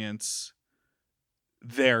experience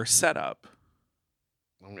their setup.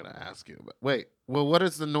 I'm gonna ask you, but wait. Well, what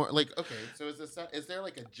is the okay, so is there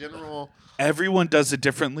like a general? Everyone does it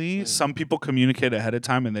differently. Some people communicate ahead of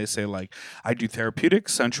time and they say like, I do therapeutic,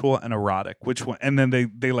 sensual, and erotic. Which one? And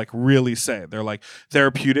then they like really say they're like,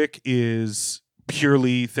 therapeutic is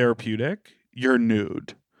purely therapeutic. You're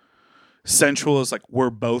nude. Sensual is like we're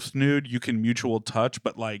both nude. You can mutual touch,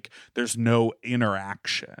 but like there's no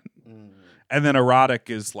interaction. And then erotic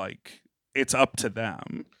is like it's up to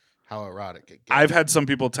them. How erotic it gets. I've had some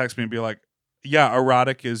people text me and be like, yeah,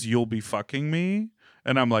 erotic is you'll be fucking me.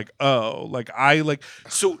 And I'm like, oh, like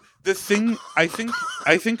so the thing I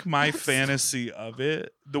think my fantasy of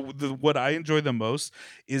it, the what I enjoy the most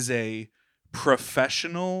is a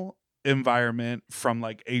professional environment from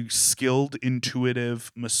like a skilled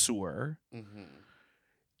intuitive masseur. Mm-hmm.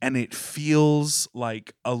 And it feels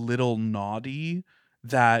like a little naughty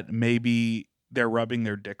that maybe they're rubbing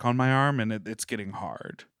their dick on my arm and it's getting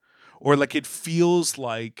hard. Or like it feels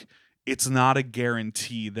like it's not a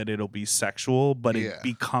guarantee that it'll be sexual, but it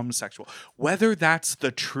becomes sexual. Whether that's the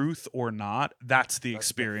truth or not, that's the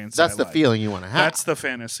experience. That's the feeling you want to have. That's the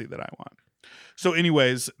fantasy that I want. So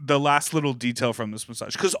anyways, the last little detail from this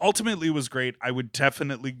massage, because ultimately it was great. I would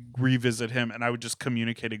definitely revisit him and I would just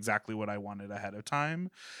communicate exactly what I wanted ahead of time.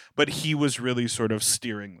 But he was really sort of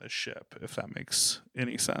steering the ship, if that makes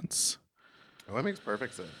any sense. Oh, that makes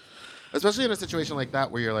perfect sense. Especially in a situation like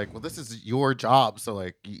that where you're like, well, this is your job, so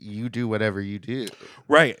like you do whatever you do.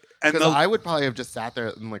 Right. And because I would probably have just sat there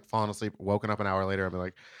and like fallen asleep, woken up an hour later, and be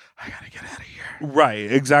like, I gotta get out of here.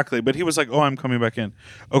 Right, exactly. But he was like, oh, I'm coming back in.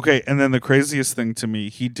 Okay, and then the craziest thing to me,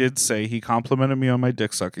 he did say he complimented me on my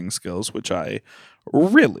dick sucking skills, which I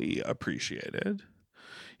really appreciated.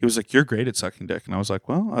 He was like, you're great at sucking dick. And I was like,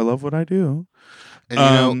 well, I love what I do. And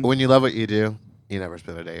you know, when you love what you do, you never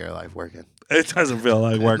spend a day of your life working. It doesn't feel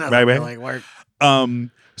like work, baby. Feel like work.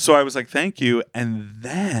 So I was like, thank you. And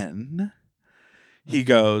then he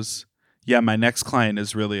goes, yeah, my next client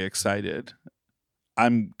is really excited.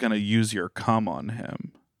 I'm going to use your cum on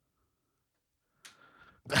him.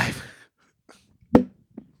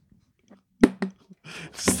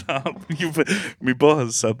 Meatball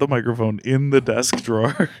has set the microphone in the desk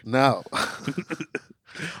drawer. No.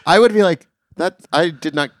 I would be like, that. I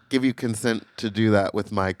did not give you consent to do that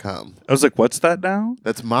with my cum. I was like, what's that now?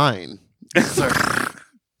 That's mine.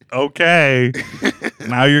 Okay.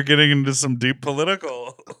 Now you're getting into some deep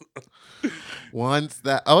political. Once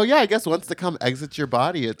the cum exits your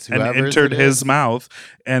body, it's And whoever's entered it his is. mouth,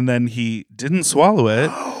 and then he didn't swallow it.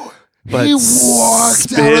 But he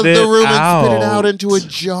walked out of the room and spit it out into a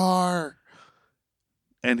jar.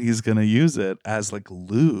 And he's gonna use it as like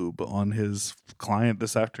lube on his client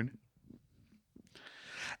this afternoon.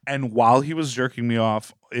 And while he was jerking me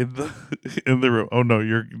off in the room, oh no,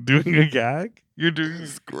 you're doing a gag? You're doing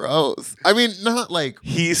It's gross. I mean, not like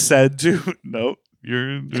He said to no,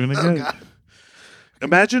 you're doing a Oh, gag. God.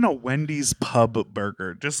 Imagine a Wendy's pub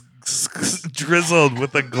burger just drizzled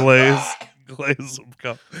with a glaze of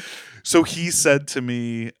cum. So he said to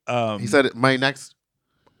me, he said, my next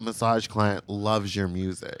massage client loves your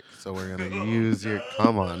music, so we're gonna use your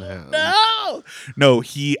cum on him. no,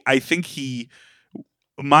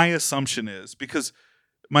 my assumption is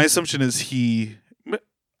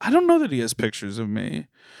I don't know that he has pictures of me,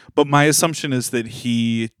 but my assumption is that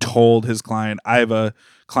he told his client, I have a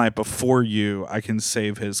client before you, I can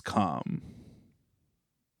save his cum.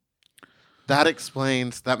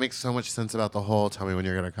 That makes so much sense about the whole tell me when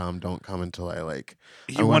you're gonna come, don't come until I like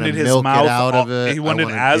He I wanna wanted his milk it mouth out of it. He I wanted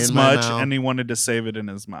want it as in my much, mouth. and he wanted to save it in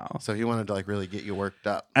his mouth. So he wanted to like really get you worked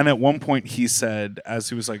up. And at one point he said, as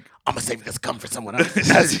he was like, I'm gonna save this cum for someone else.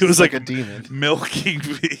 as he was like a demon. milking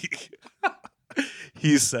me,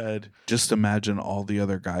 he said, just imagine all the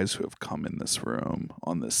other guys who have come in this room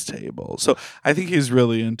on this table. So I think he's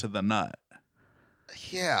really into the nut.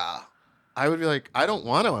 Yeah. I would be like, I don't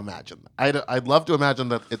want to imagine. I'd love to imagine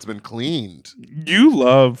that it's been cleaned. You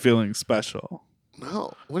love feeling special.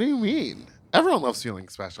 No. What do you mean? Everyone loves feeling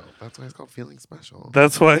special. That's why it's called feeling special.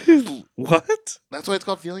 That's why. What? That's why it's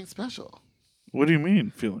called feeling special. What do you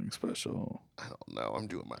mean feeling special? I don't know. I'm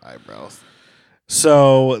doing my eyebrows.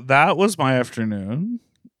 So that was my afternoon.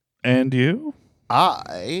 And you?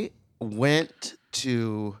 I went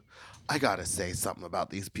to. I gotta say something about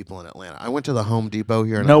these people in Atlanta. I went to the Home Depot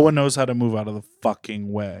here. No one knows how to move out of the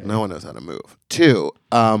fucking way. No one knows how to move. Two,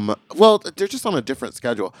 well, they're just on a different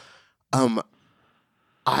schedule.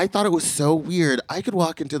 I thought it was so weird. I could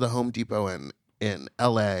walk into the Home Depot in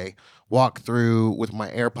LA, walk through with my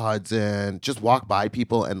AirPods in, just walk by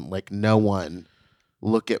people and like no one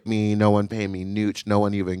look at me, no one pay me nooch, no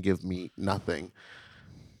one even give me nothing.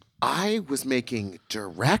 I was making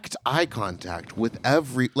direct eye contact with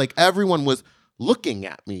everyone was looking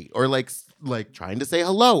at me or like trying to say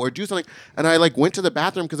hello or do something. And I like went to the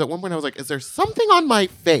bathroom because at one point I was like, is there something on my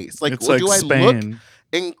face? Like, It's like do I Spain.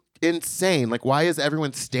 look insane? Like, why is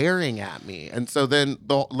everyone staring at me? And so then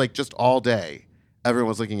just all day, everyone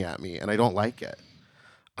was looking at me and I don't like it.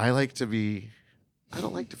 I don't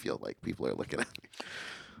like to feel like people are looking at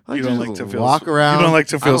me. You don't like to feel walk around. You don't like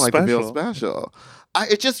to feel I don't like to feel special. special.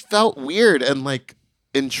 It just felt weird and like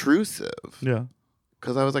intrusive. Yeah.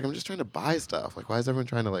 Because I was like, I'm just trying to buy stuff. Like, why is everyone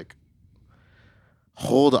trying to like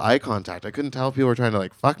hold eye contact? I couldn't tell if people were trying to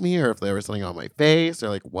like fuck me or if there was something on my face or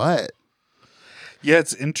like what. Yeah,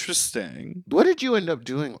 it's interesting. What did you end up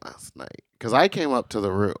doing last night? Because I came up to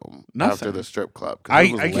the room after Nothing. the strip club. 'Cause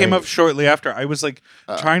it was I came late. up shortly after. I was like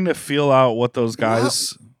trying to feel out what those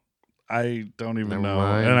guys. I don't even Never know.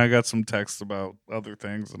 mind. And I got some texts about other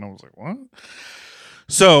things, and I was like, what?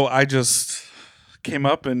 So I just came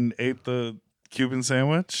up and ate the Cuban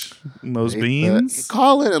sandwich and those beans.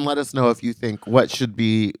 Call in and let us know if you think what's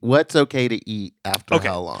okay to eat after Okay.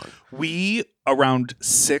 how long. We, around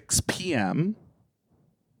 6 p.m.,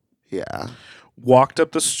 Yeah. walked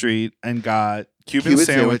up the street and got Cuban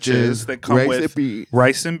sandwiches that come rice with and beans.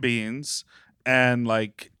 rice and beans and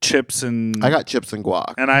like chips and I got chips and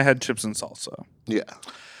guac. and I had chips and salsa. Yeah.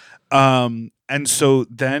 And so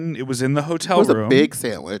then it was in the hotel It was room. a big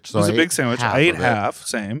sandwich. It was so a big sandwich. half I ate of it. half,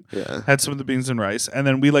 same. Yeah. Had some of the beans and rice, and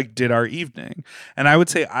then we like did our evening. And I would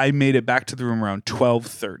say I made it back to the room around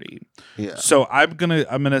 12:30. Yeah. So I'm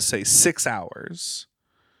gonna say 6 hours.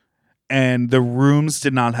 And the rooms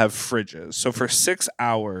did not have fridges. So for 6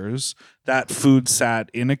 hours, that food sat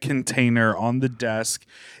in a container on the desk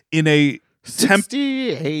in a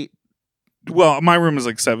 68. well, my room is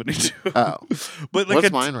like 72. Oh. But like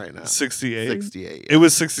What's mine right now? 68. 68. It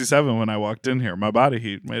was 67 when I walked in here. My body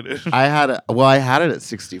heat made it. I had it at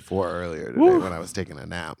 64 earlier today Woo. when I was taking a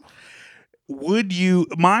nap. Would you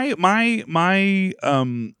my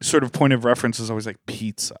sort of point of reference is always like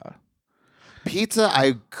pizza. Pizza,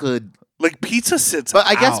 I could Like pizza sits But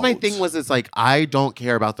I guess my out. thing was, it's like, I don't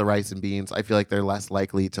care about the rice and beans. I feel like they're less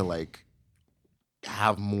likely to like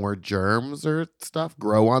have more germs or stuff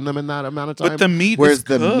grow on them in that amount of time. But the meat Whereas is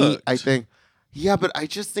the meat, cooked. I think, yeah, but I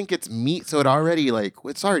just think it's meat, so it already like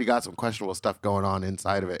it's already got some questionable stuff going on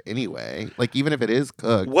inside of it anyway. Like even if it is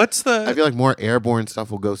cooked, What's the I feel like more airborne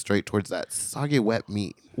stuff will go straight towards that soggy wet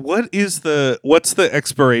meat. what's the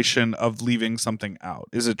expiration of leaving something out?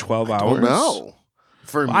 Is it 12 hours? I don't know.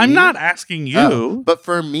 For me, I'm not asking you. but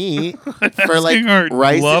for me, for like asking our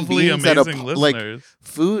rice lovely, and beans at a amazing like listeners.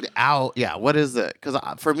 food out. Yeah, what is it? Because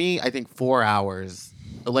for me, I think 4 hours.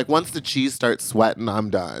 Like once the cheese starts sweating, I'm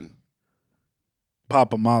done.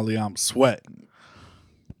 Papa Molly, I'm sweating.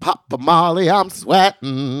 Papa Molly, I'm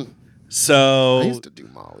sweating. So I used to do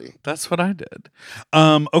Molly. that's what I did.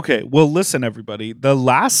 Okay, well, listen, everybody. The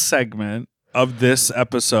last segment of this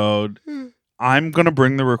episode, I'm gonna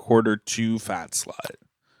bring the recorder to Fat Slut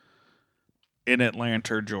in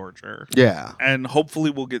Atlanta, Georgia, Yeah, and hopefully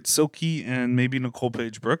we'll get Silky and maybe Nicole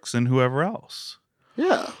Page Brooks and whoever else.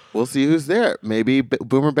 yeah. We'll see who's there. Maybe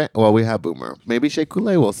Boomer. Well, we have Boomer. Maybe Shea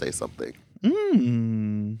Coulee will say something.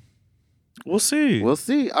 We'll see. We'll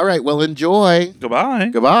see. All right. Well, enjoy. Goodbye.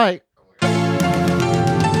 Goodbye.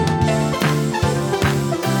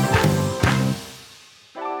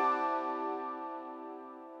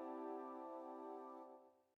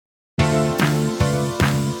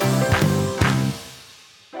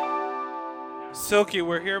 Silky,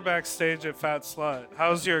 we're here backstage at Fat Slut.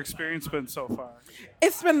 How's your experience been so far?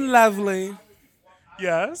 It's been lovely.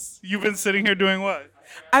 Yes? You've been sitting here doing what?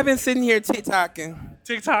 I've been sitting here TikToking.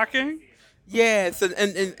 TikToking? Yes,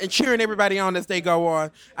 and cheering everybody on as they go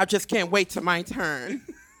on. I just can't wait till my turn.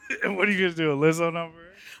 And what are you going to do, a Lizzo number?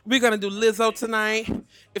 We're going to do Lizzo tonight.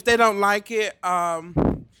 If they don't like it, I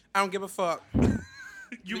don't give a fuck.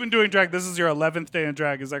 You've been doing drag. This is your 11th day in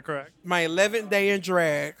drag. Is that correct? My 11th day in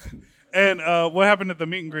drag. And what happened at the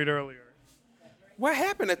meet and greet earlier? What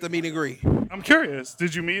happened at the meet and greet? I'm curious.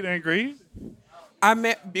 Did you meet and greet? I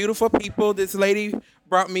met beautiful people. This lady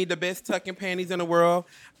brought me the best tucking panties in the world.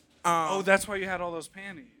 Oh, that's why you had all those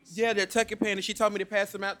panties. Yeah, they're tucking panties. She told me to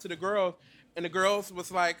pass them out to the girls, and the girls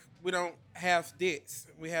was like, "We don't have dicks.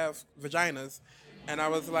 We have vaginas." And I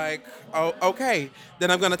was like, "Oh, okay.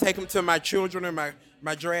 Then I'm gonna take them to my children and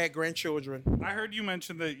my drag grandchildren." I heard you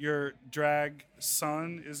mention that your drag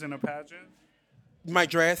son is in a pageant. My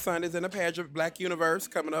drag son is in a pageant, Black Universe,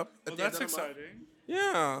 coming up. Well, that's exciting.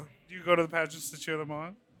 Yeah. Do you go to the pageants to cheer them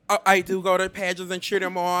on? I do go to pageants and cheer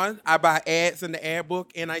them on. I buy ads in the ad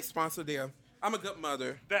book, and I sponsor them. I'm a good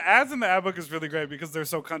mother. The ads in the ad book is really great because they're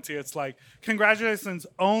so cunty. It's like, congratulations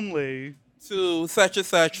only to such and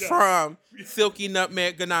such from Silky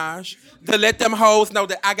Nutmeg Ganache to let them hoes know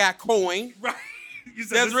that I got coin. Right.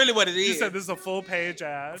 That's really what it is. You said this is a full page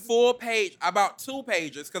ad. Full page, about 2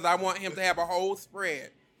 pages, because I want him to have a whole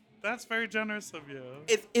spread. That's very generous of you.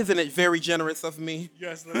 Isn't it very generous of me?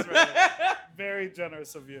 Yes, that's right. Very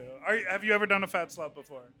generous of you. Have you ever done a Fat Slut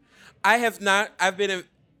before? I have not.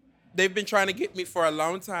 They've been trying to get me for a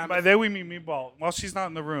long time. By they we mean Meatball. Well, she's not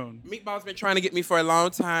in the room. Meatball's been trying to get me for a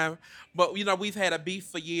long time, but we've had a beef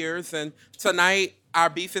for years, and tonight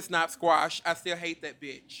our beef is not squashed. I still hate that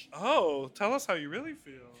bitch. Oh, tell us how you really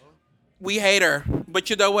feel. We hate her,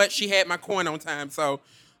 but you know what? She had my coin on time, so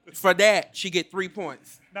for that she get 3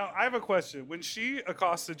 points. Now I have a question. When she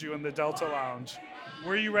accosted you in the Delta Lounge,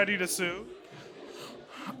 were you ready to sue?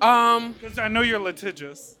 Because I know you're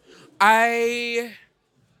litigious. I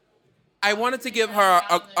wanted to give her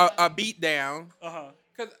a beat down.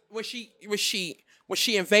 Because when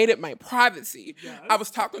she invaded my privacy, I was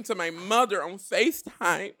talking to my mother on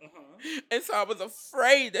FaceTime. And so I was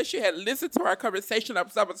afraid that she had listened to our conversation. I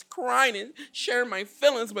was crying and sharing my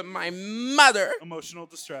feelings with my mother. Emotional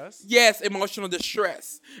distress. Yes, emotional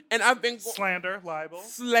distress. And I've been... Slander, libel.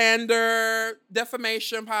 Slander,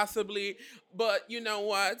 defamation possibly. But you know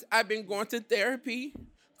what? I've been going to therapy.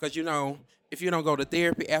 Because, if you don't go to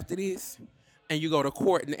therapy after this and you go to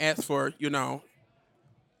court and ask for,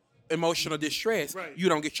 emotional distress, you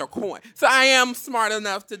don't get your coin. So I am smart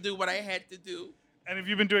enough to do what I had to do. And if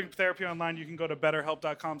you've been doing therapy online, you can go to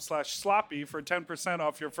betterhelp.com/sloppy for 10%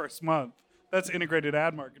 off your first month. That's integrated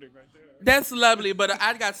ad marketing right there. That's lovely, but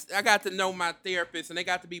I got to know my therapist, and they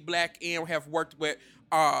got to be Black and have worked with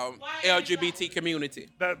LGBT community.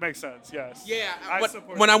 That makes sense, yes. Yeah, I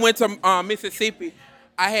when I went to Mississippi,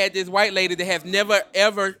 I had this white lady that has never,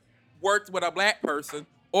 ever worked with a Black person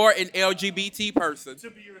or an LGBT person.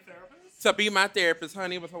 To be your therapist? To be my therapist.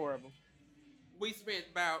 Honey, it was horrible. We spent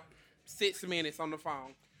about 6 minutes on the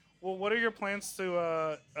phone. Well, what are your plans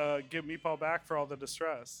to get Meatball back for all the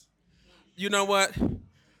distress? You know what?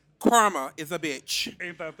 karma is a bitch.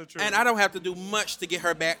 Ain't that the truth? And I don't have to do much to get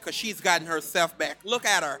her back because she's gotten herself back. Look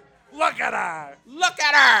at her. Look at her. Look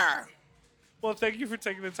at her. Well, thank you for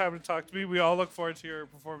taking the time to talk to me. We all look forward to your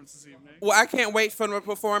performance this evening. Well, I can't wait for the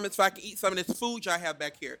performance so I can eat some of this food y'all have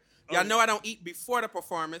back here. Y'all know I don't eat before the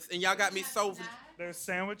performance, and y'all got me so... There's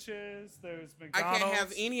sandwiches. There's I McDonald's. can't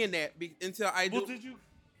have any of that until I do... Well, did you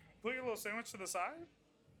put your little sandwich to the side?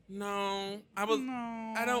 No. I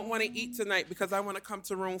don't want to eat tonight because I want to come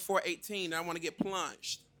to room 418 and I want to get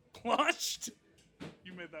plunged. Plunged?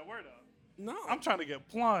 You made that word up. No. I'm trying to get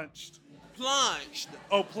plunged. Plunged.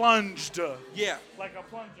 Oh, plunged. Yeah. Like a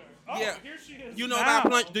plunger. Oh, Yeah. here she is. You know now. about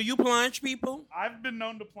plunge? Do you plunge people? I've been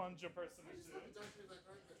known to plunge a person or two.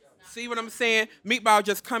 See what I'm saying? Meatball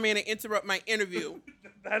just come in and interrupt my interview.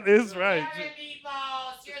 That is right. Sorry,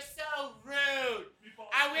 Meatballs, you're so rude.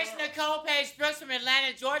 I wish Nicole Page Brooks from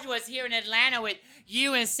Atlanta, Georgia was here in Atlanta with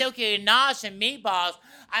you and Silky Ganache and Meatballs.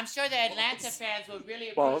 I'm sure the Atlanta fans would really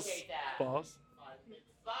appreciate that. Balls.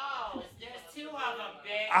 Balls, there's two of them,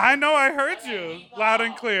 bitch. I know I heard you loud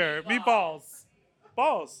and clear. Meatballs.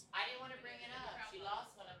 Balls. I didn't want to bring it up. She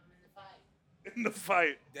lost one of them in the fight. In the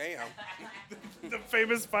fight. Damn. The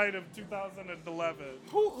famous fight of 2011.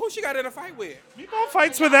 Who she got in a fight with? Meatball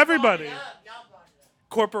fights with everybody.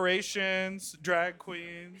 Corporations, drag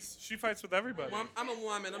queens. She fights with everybody. Well, I'm a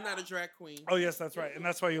woman. I'm not a drag queen. Oh, yes, that's right. And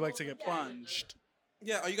that's why you like to get plunged.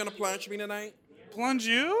 Yeah, are you going to plunge me tonight? Plunge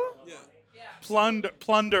you? Yeah.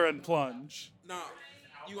 Plunder and plunge. No.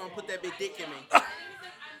 You going to put that big dick in me.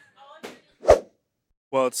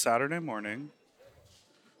 Well, it's Saturday morning.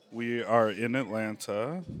 We are in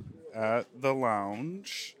Atlanta at the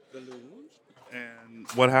lounge. The lounge? And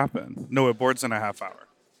what happened? No, it boards in a half hour.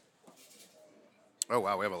 Oh,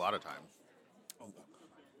 wow, we have a lot of time.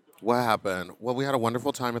 What happened? Well, we had a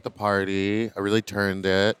wonderful time at the party. I really turned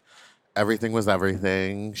it. Everything was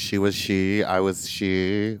everything. She was she. I was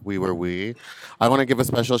she. We were we. I want to give a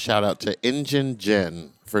special shout out to Injun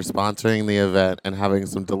Gin for sponsoring the event and having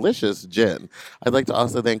some delicious gin. I'd like to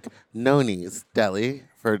also thank Noni's Deli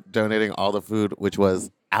for donating all the food, which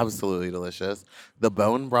was absolutely delicious. The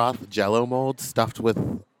bone broth jello mold stuffed with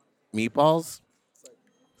meatballs.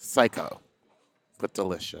 Psycho, but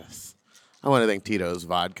delicious. I want to thank Tito's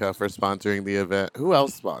Vodka for sponsoring the event. Who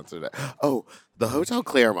else sponsored it? Oh, the Hotel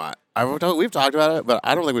Claremont. We've talked about it, but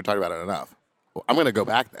I don't think we've talked about it enough. I'm going to go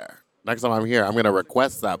back there. Next time I'm here, I'm going to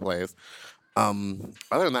request that place. Other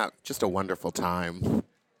than that, just a wonderful time.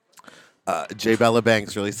 Jay Bella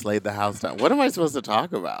Banks really slayed the house down. What am I supposed to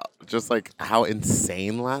talk about? Just like how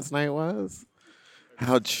insane last night was?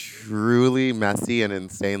 How truly messy and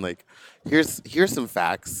insane. Like, here's some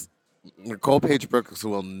facts. Nicole Page Brooks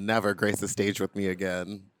will never grace the stage with me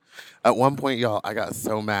again. At one point, y'all, I got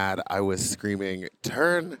so mad, I was screaming,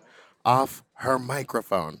 "Turn off her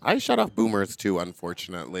microphone." I shut off Boomers too,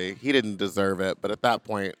 unfortunately. He didn't deserve it, but at that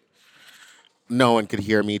point, no one could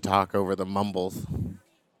hear me talk over the mumbles.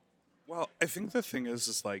 Well, I think the thing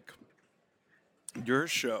is like, your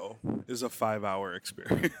show is a 5-hour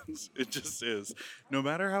experience. It just is. No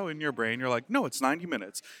matter how in your brain you're like, no, it's 90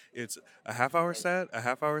 minutes. It's a half-hour set,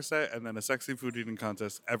 and then a sexy food eating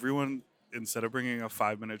contest. Everyone, instead of bringing a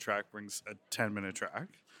 5-minute track, brings a 10-minute track.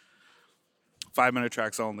 5-minute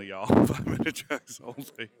tracks only, y'all. 5-minute tracks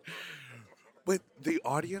only. But the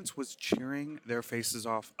audience was cheering their faces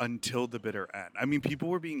off until the bitter end. I mean, people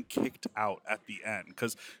were being kicked out at the end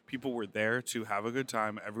because people were there to have a good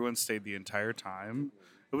time. Everyone stayed the entire time.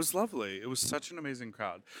 It was lovely. It was such an amazing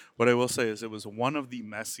crowd. What I will say is it was one of the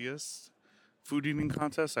messiest food eating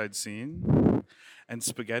contests I'd seen. And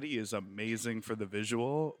spaghetti is amazing for the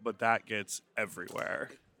visual, but that gets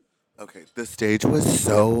everywhere. Okay, the stage was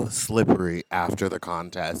so slippery after the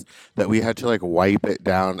contest that we had to like wipe it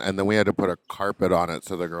down, and then we had to put a carpet on it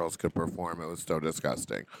so the girls could perform. It was so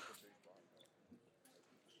disgusting.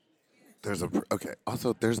 There's a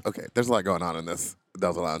lot going on in this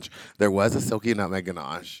Delta Lounge. There was a Silky Nutmeg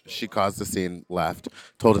Ganache. She caused the scene, left,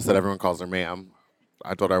 told us that everyone calls her ma'am.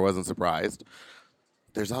 I told her I wasn't surprised.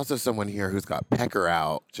 There's also someone here who's got pecker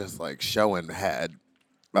out, just like showing head.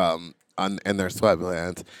 In their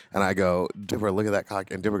sweatpants, and I go, Dipper, look at that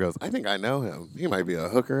cock, and Dipper goes, I think I know him. He might be a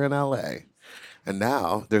hooker in L.A. And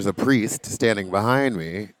now there's a priest standing behind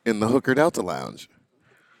me in the Hooker Delta Lounge,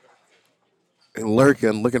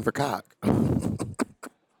 looking for cock.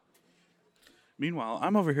 Meanwhile,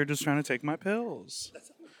 I'm over here just trying to take my pills.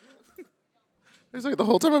 There's like the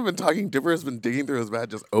whole time I've been talking, Dipper has been digging through his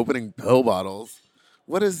bag, just opening pill bottles.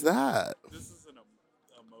 What is that? This is an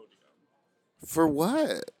Imodium. For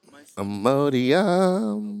what?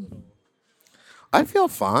 Imodium. I feel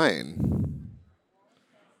fine.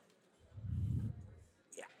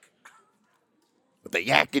 with a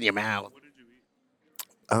yak in your mouth.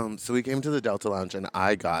 So we came to the Delta Lounge and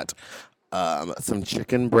I got some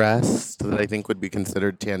chicken breast that I think would be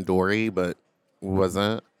considered tandoori, but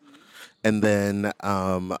wasn't. And then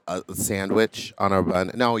a sandwich on our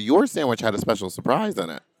bun. Now, your sandwich had a special surprise in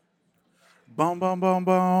it. Bone, bone, bone,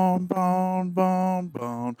 bone, bone, bone,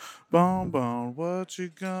 bone, bone, bone. What you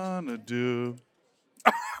gonna do?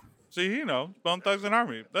 See, you know, Bone Thugs and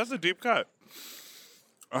Army. That's a deep cut.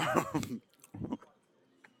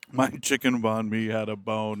 My chicken banh mi had a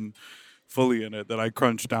bone fully in it that I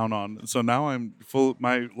crunched down on. So now I'm full.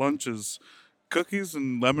 My lunch is cookies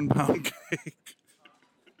and lemon pound cake.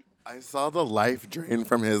 I saw the life drain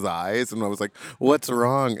from his eyes and I was like, what's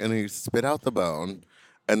wrong? And he spit out the bone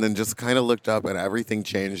and then just kind of looked up and everything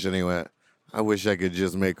changed and he went, I wish I could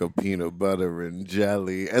just make a peanut butter and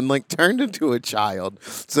jelly, and like turned into a child.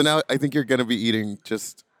 So now I think you're going to be eating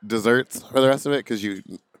just desserts for the rest of it because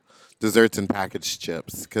desserts and packaged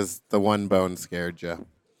chips because the one bone scared you.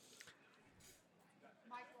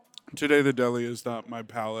 Today the deli is not my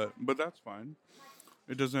palate, but that's fine.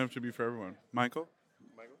 It doesn't have to be for everyone. Michael?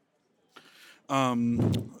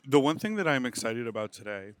 The one thing that I'm excited about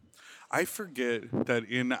today, I forget that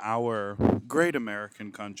in our great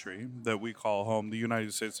American country that we call home, the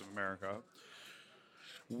United States of America,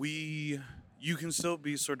 you can still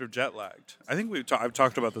be sort of jet lagged. I think I've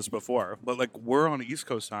talked about this before, but like we're on East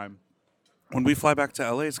Coast time. When we fly back to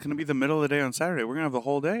LA, it's going to be the middle of the day on Saturday. We're going to have the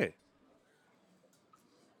whole day.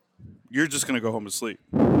 You're just going to go home to sleep.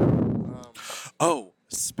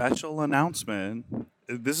 Special announcement.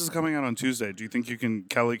 This is coming out on Tuesday. Do you think you can,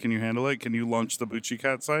 Kelly, can you handle it? Can you launch the Bucci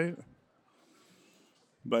Cat site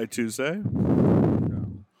by Tuesday?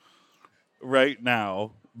 Right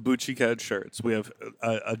now, Bucci Cat shirts. We have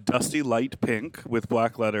a dusty light pink with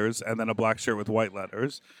black letters and then a black shirt with white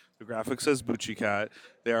letters. The graphic says Bucci Cat.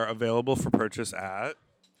 They are available for purchase at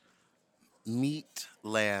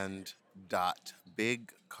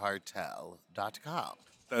meatland.bigcartel.com.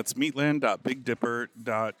 That's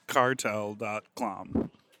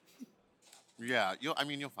meatland.bigdipper.cartel.com. Yeah, you'll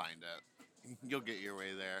find it. You'll get your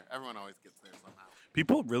way there. Everyone always gets there somehow.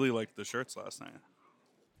 People really liked the shirts last night.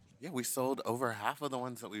 Yeah, we sold over half of the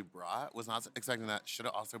ones that we brought. Was not expecting that. Should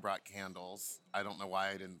have also brought candles. I don't know why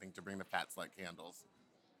I didn't think to bring the Fat Slut candles.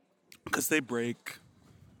 Because they break.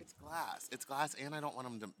 It's glass, and I don't want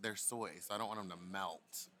them to. They're soy, so I don't want them to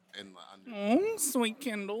melt in the under. Oh, sweet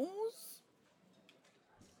candles.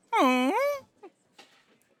 Oh.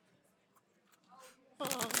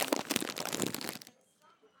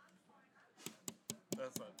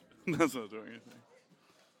 That's not doing anything.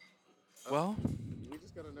 Well, we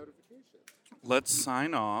just got a notification. Let's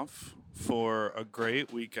sign off for a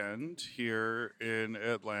great weekend here in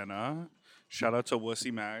Atlanta. Shout out to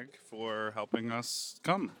Wussy Mag for helping us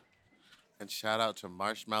come. And shout out to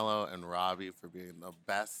Marshmallow and Robbie for being the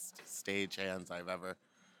best stagehands I've ever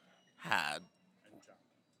had.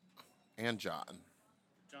 And John.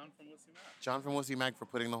 John from Wussy Mag. John from Wussy Mag for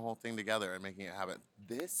putting the whole thing together and making it happen.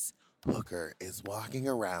 This hooker is walking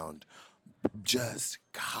around just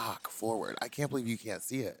cock forward. I can't believe you can't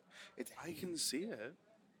see it. I can see it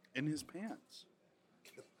in his pants.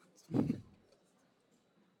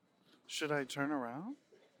 Should I turn around?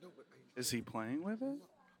 Is he playing with it?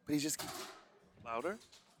 But he just louder.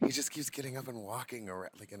 He just keeps getting up and walking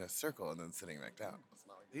around like in a circle and then sitting back down. It's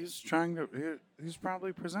not like he's trying to. He's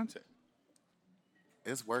probably presenting.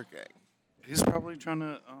 It's working. He's probably trying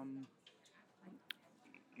to.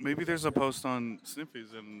 Maybe there's a post on Snippy's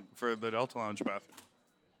for the Delta Lounge bathroom.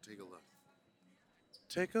 Take a look.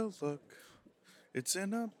 Take a look. It's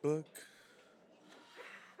in a book.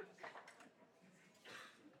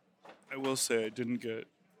 I will say I didn't get.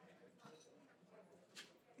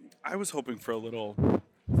 I was hoping for a little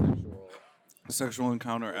sexual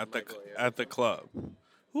encounter at the club.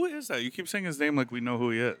 Who is that? You keep saying his name like we know who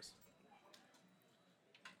he is.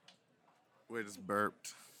 Wait, just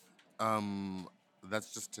burped.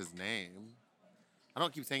 That's just his name. I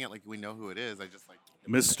don't keep saying it like we know who it is. I just like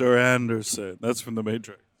Mr. Anderson. That's from The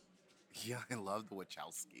Matrix. Yeah, I love the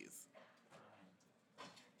Wachowskis.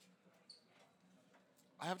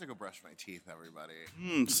 I have to go brush my teeth, everybody.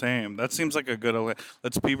 Same. That seems like a good.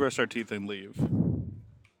 Let's pee, brush our teeth, and leave.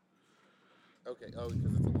 Okay. Oh,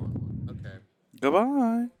 because it's a long one. Okay.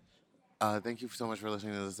 Goodbye. Thank you so much for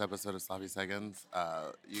listening to this episode of Sloppy Seconds.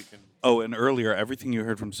 You can. Oh, and earlier, everything you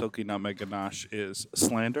heard from Silky Nutmeg Ganache is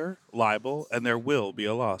slander, libel, and there will be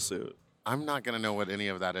a lawsuit. I'm not going to know what any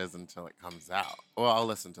of that is until it comes out. Well, I'll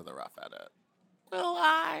listen to the rough edit. Will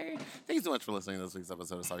I? Thank you so much for listening to this week's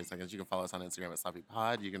episode of Sloppy Seconds. You can follow us on Instagram at Sloppy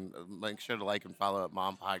Pod. You can make sure to like and follow at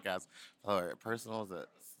Mom Podcast. Follow our personals at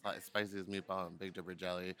Spicy as Meatball and Big Dipper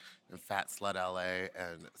Jelly and Fat Slut LA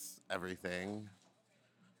and everything.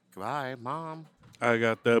 Goodbye, Mom. I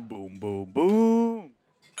got the boom, boom, boom.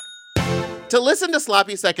 To listen to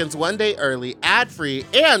Sloppy Seconds one day early, ad-free,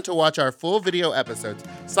 and to watch our full video episodes,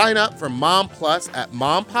 sign up for Mom Plus at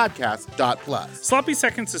mompodcast.plus. Sloppy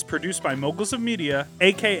Seconds is produced by Moguls of Media,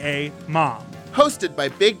 a.k.a. Mom. Hosted by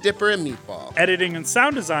Big Dipper and Meatball. Editing and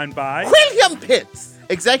sound design by William Pitts.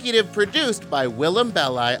 Executive produced by Willem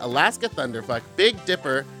Belli, Alaska Thunderfuck, Big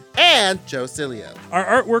Dipper, and Joe Cilio.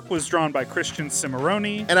 Our artwork was drawn by Christian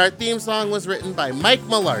Cimarroni. And our theme song was written by Mike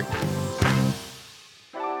Malarkey.